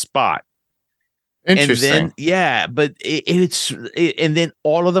same spot. Interesting. And then, but and then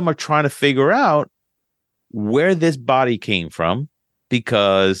all of them are trying to figure out where this body came from,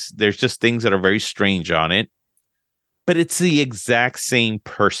 because there's just things that are very strange on it, but it's the exact same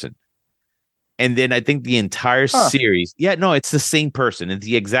person. And then I think the entire series, it's the same person. It's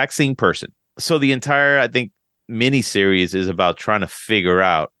the exact same person. So the entire, I think, mini series is about trying to figure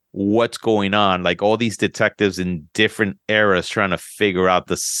out what's going on. Like all these detectives in different eras trying to figure out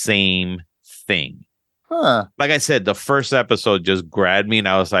the same thing. Like I said, the first episode just grabbed me and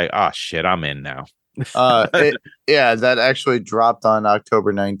I was like, oh shit, I'm in now. That actually dropped on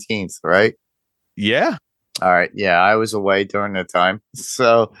October 19th, right? Yeah. All right. Yeah, I was away during that time.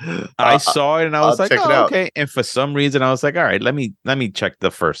 So I saw it and I was like, oh, okay. And for some reason I was like, all right, let me check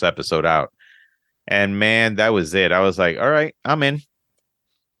the first episode out. And man, that was it. I was like, all right, I'm in.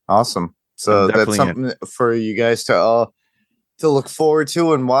 Awesome. So that's something for you guys to look forward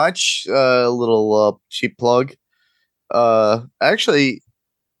to and watch. A little cheap plug. Actually,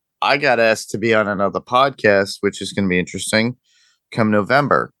 I got asked to be on another podcast, which is going to be interesting come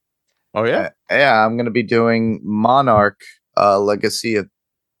November. Oh yeah. Yeah, I'm going to be doing Monarch, Legacy of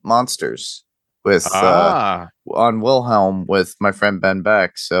Monsters with on Wilhelm with my friend Ben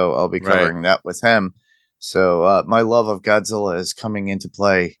Beck. So I'll be covering that with him. So my love of Godzilla is coming into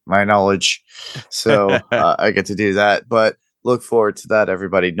play, my knowledge. So I get to do that. But look forward to that,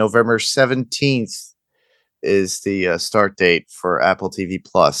 everybody. November 17th is the start date for Apple TV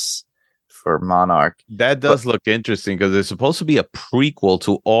Plus for Monarch. That does look interesting because it's supposed to be a prequel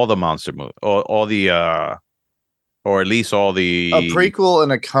to all the monster movies, all the or at least all the a prequel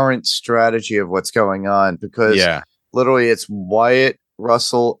and a current strategy of what's going on, because literally it's Wyatt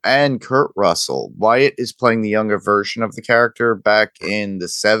Russell and Kurt Russell. Wyatt is playing the younger version of the character back in the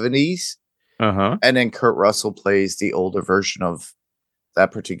 70s. And then Kurt Russell plays the older version of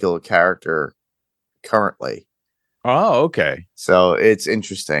that particular character currently. Oh, okay. So it's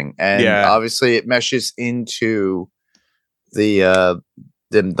interesting. And obviously it meshes into the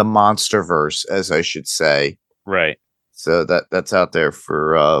Monsterverse, as I should say. Right. So that's out there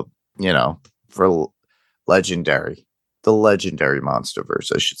for for Legendary. The Legendary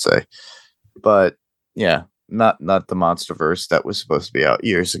Monsterverse, I should say. But yeah, not the Monsterverse that was supposed to be out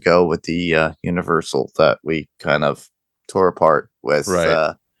years ago with the Universal that we kind of tore apart with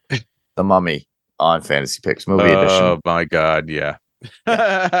the Mummy on Fantasy Picks Movie Edition. Oh my God, yeah.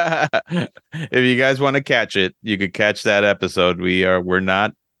 If you guys want to catch it, you could catch that episode. We're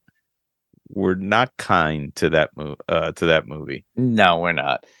not kind to that movie. No, we're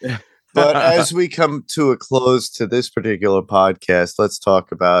not. But as we come to a close to this particular podcast, let's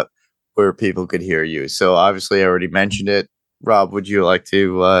talk about where people could hear you. So obviously I already mentioned it. Rob, would you like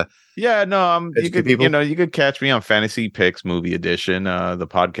to you could catch me on Fantasy Picks Movie Edition. The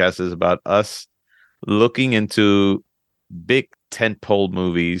podcast is about us looking into big tentpole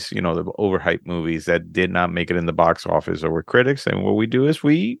movies, the overhyped movies that did not make it in the box office or were critics. And what we do is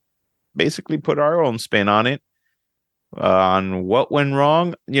we basically put our own spin on it, on what went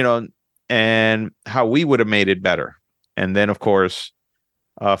wrong, and how we would have made it better. And then, of course,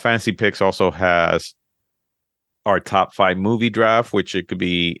 Fantasy Picks also has our top 5 movie draft, which it could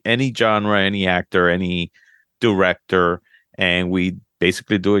be any genre, any actor, any director. And we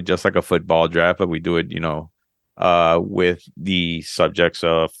basically do it just like a football draft, but we do it, with the subjects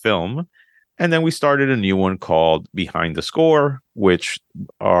of film. And then we started a new one called Behind the Score, which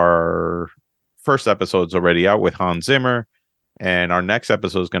our first episode's already out with Hans Zimmer. And our next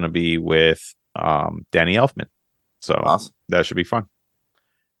episode is going to be with Danny Elfman. So awesome. That should be fun.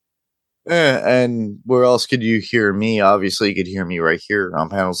 And where else could you hear me? Obviously, you could hear me right here on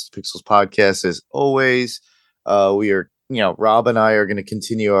Panels to Pixels podcast. As always, we are, Rob and I are going to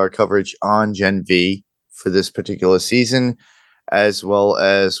continue our coverage on Gen V for this particular season, as well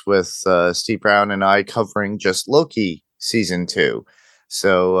as with Steve Brown and I covering just Loki season 2.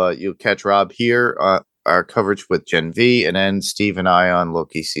 So you'll catch Rob here, our coverage with Gen V, and then Steve and I on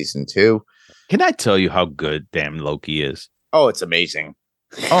Loki season 2. Can I tell you how good damn Loki is? Oh, it's amazing.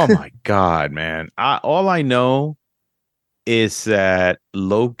 Oh my God, man. All I know is that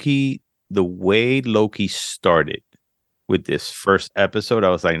Loki, the way Loki started with this first episode, I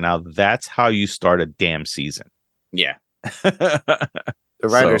was like, now that's how you start a damn season. Yeah. The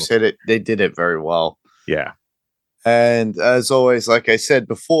writers said it. They did it very well. Yeah. And as always, like I said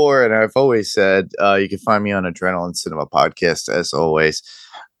before, and I've always said, you can find me on Adrenaline Cinema Podcast, as always.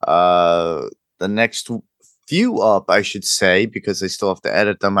 The next few up, I should say, because I still have to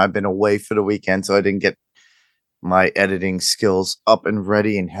edit them. I've been away for the weekend, so I didn't get my editing skills up and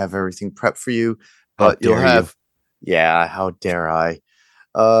ready and have everything prepped for you. But you'll have, how dare I?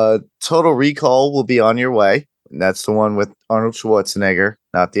 Total Recall will be on your way. And that's the one with Arnold Schwarzenegger,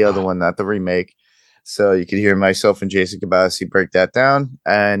 not the other one, not the remake. So you can hear myself and Jason Kabasi break that down,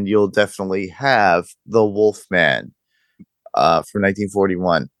 and you'll definitely have The Wolfman from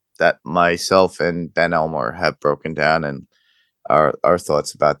 1941 that myself and Ben Elmore have broken down, and our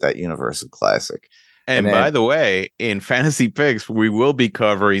thoughts about that Universal classic. And by the way, in Fantasy Picks, we will be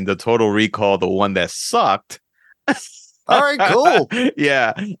covering the Total Recall, the one that sucked. All right, cool.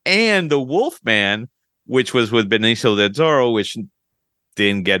 Yeah. And The Wolfman, which was with Benicio del Toro, which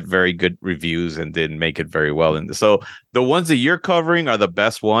didn't get very good reviews and didn't make it very well. And so the ones that you're covering are the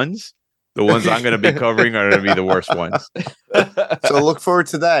best ones. The ones I'm going to be covering are going to be the worst ones. So look forward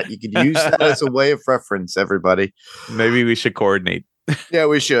to that. You could use that as a way of reference, everybody. Maybe we should coordinate. Yeah,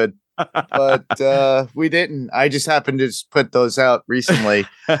 we should. But we didn't. I just happened to just put those out recently,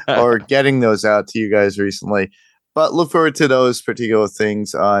 or getting those out to you guys recently. But look forward to those particular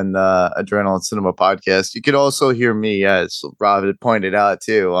things on Adrenaline Cinema Podcast. You could also hear me, as Rob had pointed out,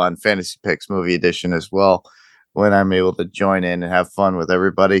 too, on Fantasy Picks Movie Edition as well, when I'm able to join in and have fun with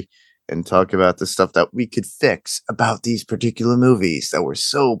everybody. and talk about the stuff that we could fix about these particular movies that were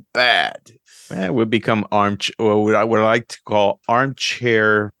so bad. We've become armchair, or what I would like to call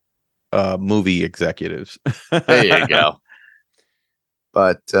armchair movie executives. There you go.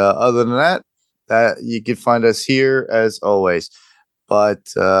 But other than that, you can find us here as always. But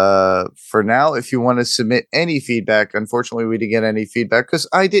for now, if you want to submit any feedback, unfortunately, we didn't get any feedback because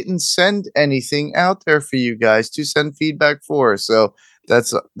I didn't send anything out there for you guys to send feedback for. So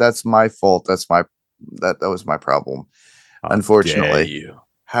that's my fault. That was my problem. Unfortunately,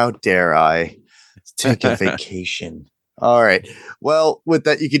 how dare I take a vacation? All right. Well, with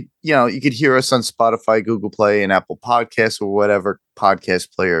that, you could hear us on Spotify, Google Play, and Apple Podcasts, or whatever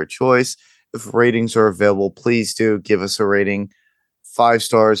podcast player of choice. If ratings are available, please do give us a rating. 5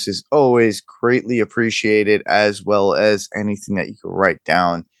 stars is always greatly appreciated, as well as anything that you can write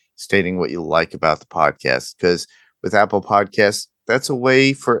down stating what you like about the podcast. Because with Apple Podcasts, that's a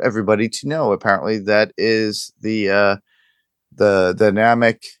way for everybody to know. Apparently, that is the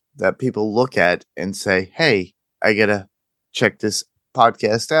dynamic that people look at and say, "Hey, I gotta check this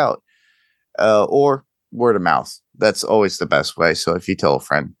podcast out," or word of mouth. That's always the best way. So if you tell a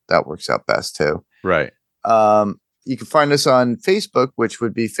friend, that works out best too. Right. You can find us on Facebook, which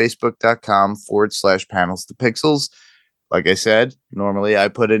would be facebook.com/panels to pixels. Like I said, normally I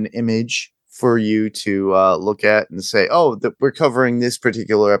put an image for you to look at and say, oh, we're covering this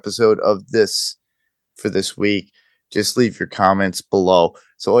particular episode of this for this week. Just leave your comments below.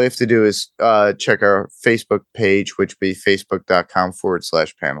 So all you have to do is check our Facebook page, which would be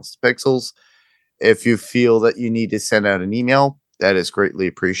facebook.com/panels to pixels. If you feel that you need to send out an email, that is greatly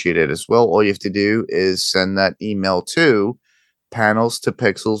appreciated as well. All you have to do is send that email to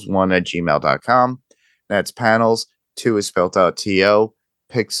panelstopixels1@gmail.com. That's panels, 2 is spelled out TO,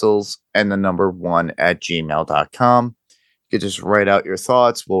 pixels, and the number 1@gmail.com. You can just write out your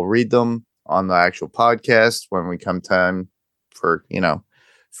thoughts. We'll read them on the actual podcast when we come time for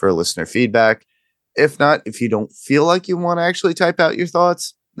listener feedback. If not, if you don't feel like you want to actually type out your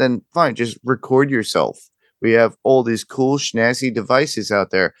thoughts, then fine, just record yourself. We have all these cool schnazzy devices out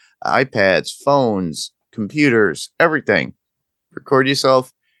there, iPads, phones, computers, everything. Record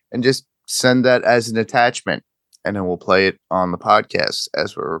yourself and just send that as an attachment, and then we'll play it on the podcast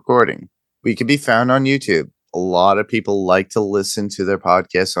as we're recording. We can be found on YouTube. A lot of people like to listen to their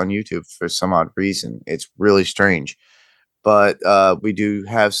podcasts on YouTube for some odd reason. It's really strange. But we do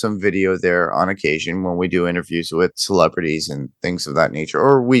have some video there on occasion when we do interviews with celebrities and things of that nature,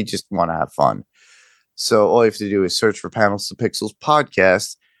 or we just want to have fun. So all you have to do is search for Panels to Pixels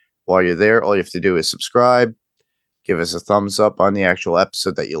podcast. While you're there, all you have to do is subscribe, give us a thumbs up on the actual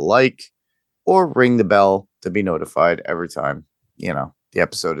episode that you like, or ring the bell to be notified every time, the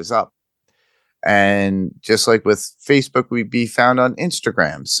episode is up. And just like with Facebook, we'd be found on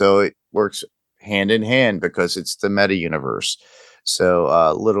Instagram. So it works hand in hand because it's the meta universe.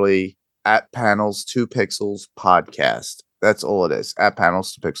 So literally at Panels to Pixels podcast. That's all it is. At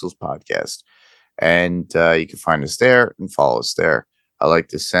Panels to Pixels podcast. And you can find us there and follow us there. I like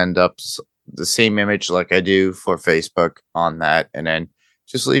to send up the same image like I do for Facebook on that. And then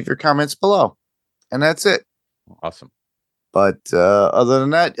just leave your comments below. And that's it. Awesome. But other than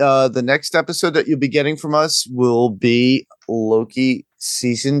that, the next episode that you'll be getting from us will be Loki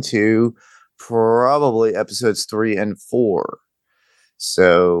Season 2, probably episodes 3 and 4.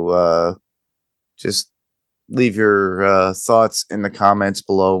 So just leave your thoughts in the comments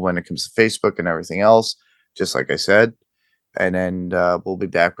below when it comes to Facebook and everything else, just like I said. And then we'll be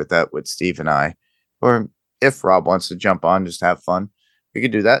back with that with Steve and I. Or if Rob wants to jump on, just have fun, we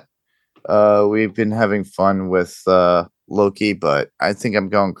could do that. We've been having fun with Loki, but I think I'm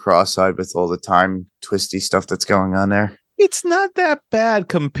going cross-eyed with all the time twisty stuff that's going on there. It's not that bad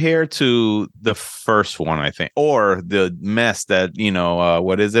compared to the first one, I think, or the mess that,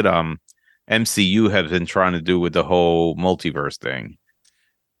 what is it? MCU has been trying to do with the whole multiverse thing.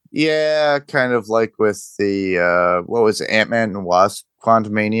 Yeah, kind of like with the what was it, Ant-Man and Wasp?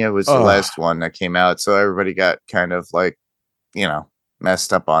 Quantumania was the last one that came out, so everybody got kind of like,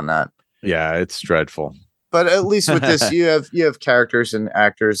 messed up on that. Yeah, it's dreadful. But at least with this, you have characters and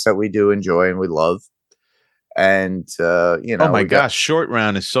actors that we do enjoy and we love. And oh my gosh, Short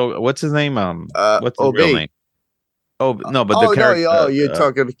Round is so. What's his name? What's his OB. real name? Oh no, but the character. No, you're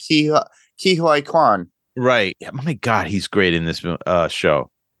talking about Ke Huy Quan. Right. Oh my God, he's great in this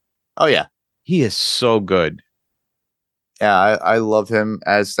show. Oh yeah, he is so good. Yeah, I love him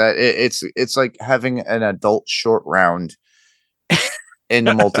as that. It's like having an adult Short Round in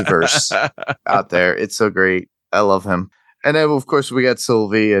the multiverse out there. It's so great. I love him. And then, of course, we got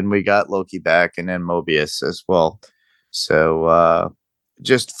Sylvie and we got Loki back and then Mobius as well. So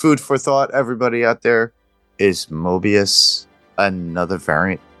just food for thought, everybody out there. Is Mobius another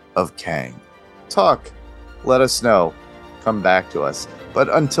variant of Kang? Talk. Let us know. Come back to us. But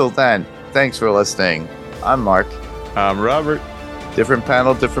until then, thanks for listening. I'm Mark. I'm Robert. Different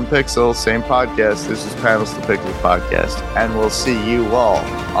panel, different pixel, same podcast. This is Panels to Pixels podcast. And we'll see you all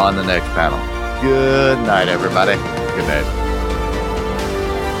on the next panel. Good night, everybody. Good night.